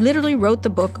 who literally wrote the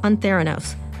book on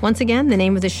Theranos. Once again, the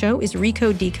name of the show is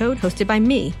Recode Decode, hosted by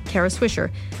me, Kara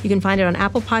Swisher. You can find it on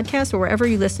Apple Podcasts or wherever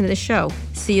you listen to the show.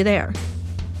 See you there.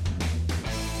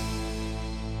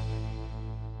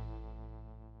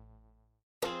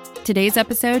 Today's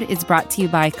episode is brought to you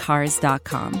by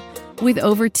Cars.com. With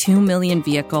over 2 million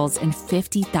vehicles and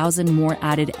 50,000 more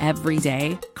added every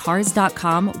day,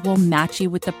 Cars.com will match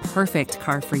you with the perfect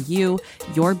car for you,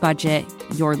 your budget,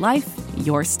 your life,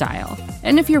 your style.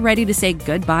 And if you're ready to say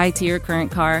goodbye to your current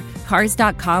car,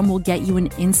 Cars.com will get you an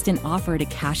instant offer to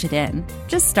cash it in.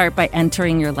 Just start by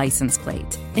entering your license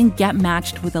plate and get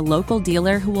matched with a local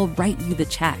dealer who will write you the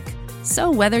check. So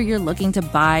whether you're looking to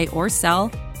buy or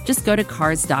sell, just go to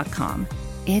Cars.com.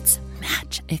 It's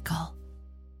magical.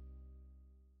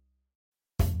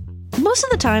 Most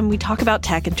of the time, we talk about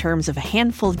tech in terms of a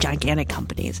handful of gigantic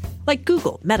companies, like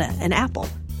Google, Meta, and Apple.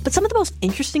 But some of the most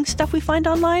interesting stuff we find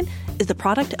online is the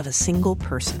product of a single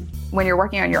person. When you're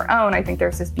working on your own, I think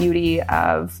there's this beauty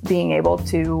of being able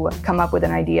to come up with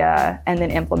an idea and then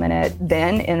implement it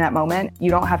then in that moment. You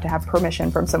don't have to have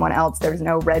permission from someone else. There's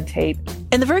no red tape.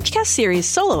 In the Vergecast series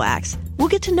Solo Acts, we'll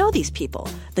get to know these people,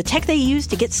 the tech they use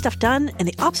to get stuff done, and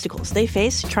the obstacles they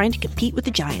face trying to compete with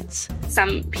the giants.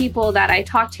 Some people that I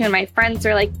talk to and my friends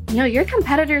are like, your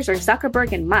competitors are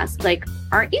Zuckerberg and Musk. Like,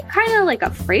 aren't you kind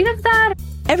of afraid of that?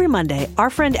 Every Monday, our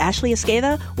friend Ashley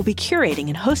Esqueda will be curating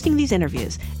and hosting these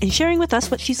interviews and sharing with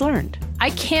us what she's learned.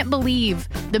 I can't believe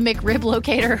the McRib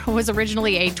locator was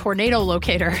originally a tornado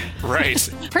locator. Right.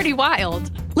 Pretty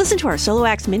wild. Listen to our Solo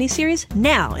Acts miniseries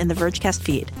now in the Vergecast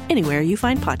feed, anywhere you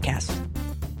find podcasts.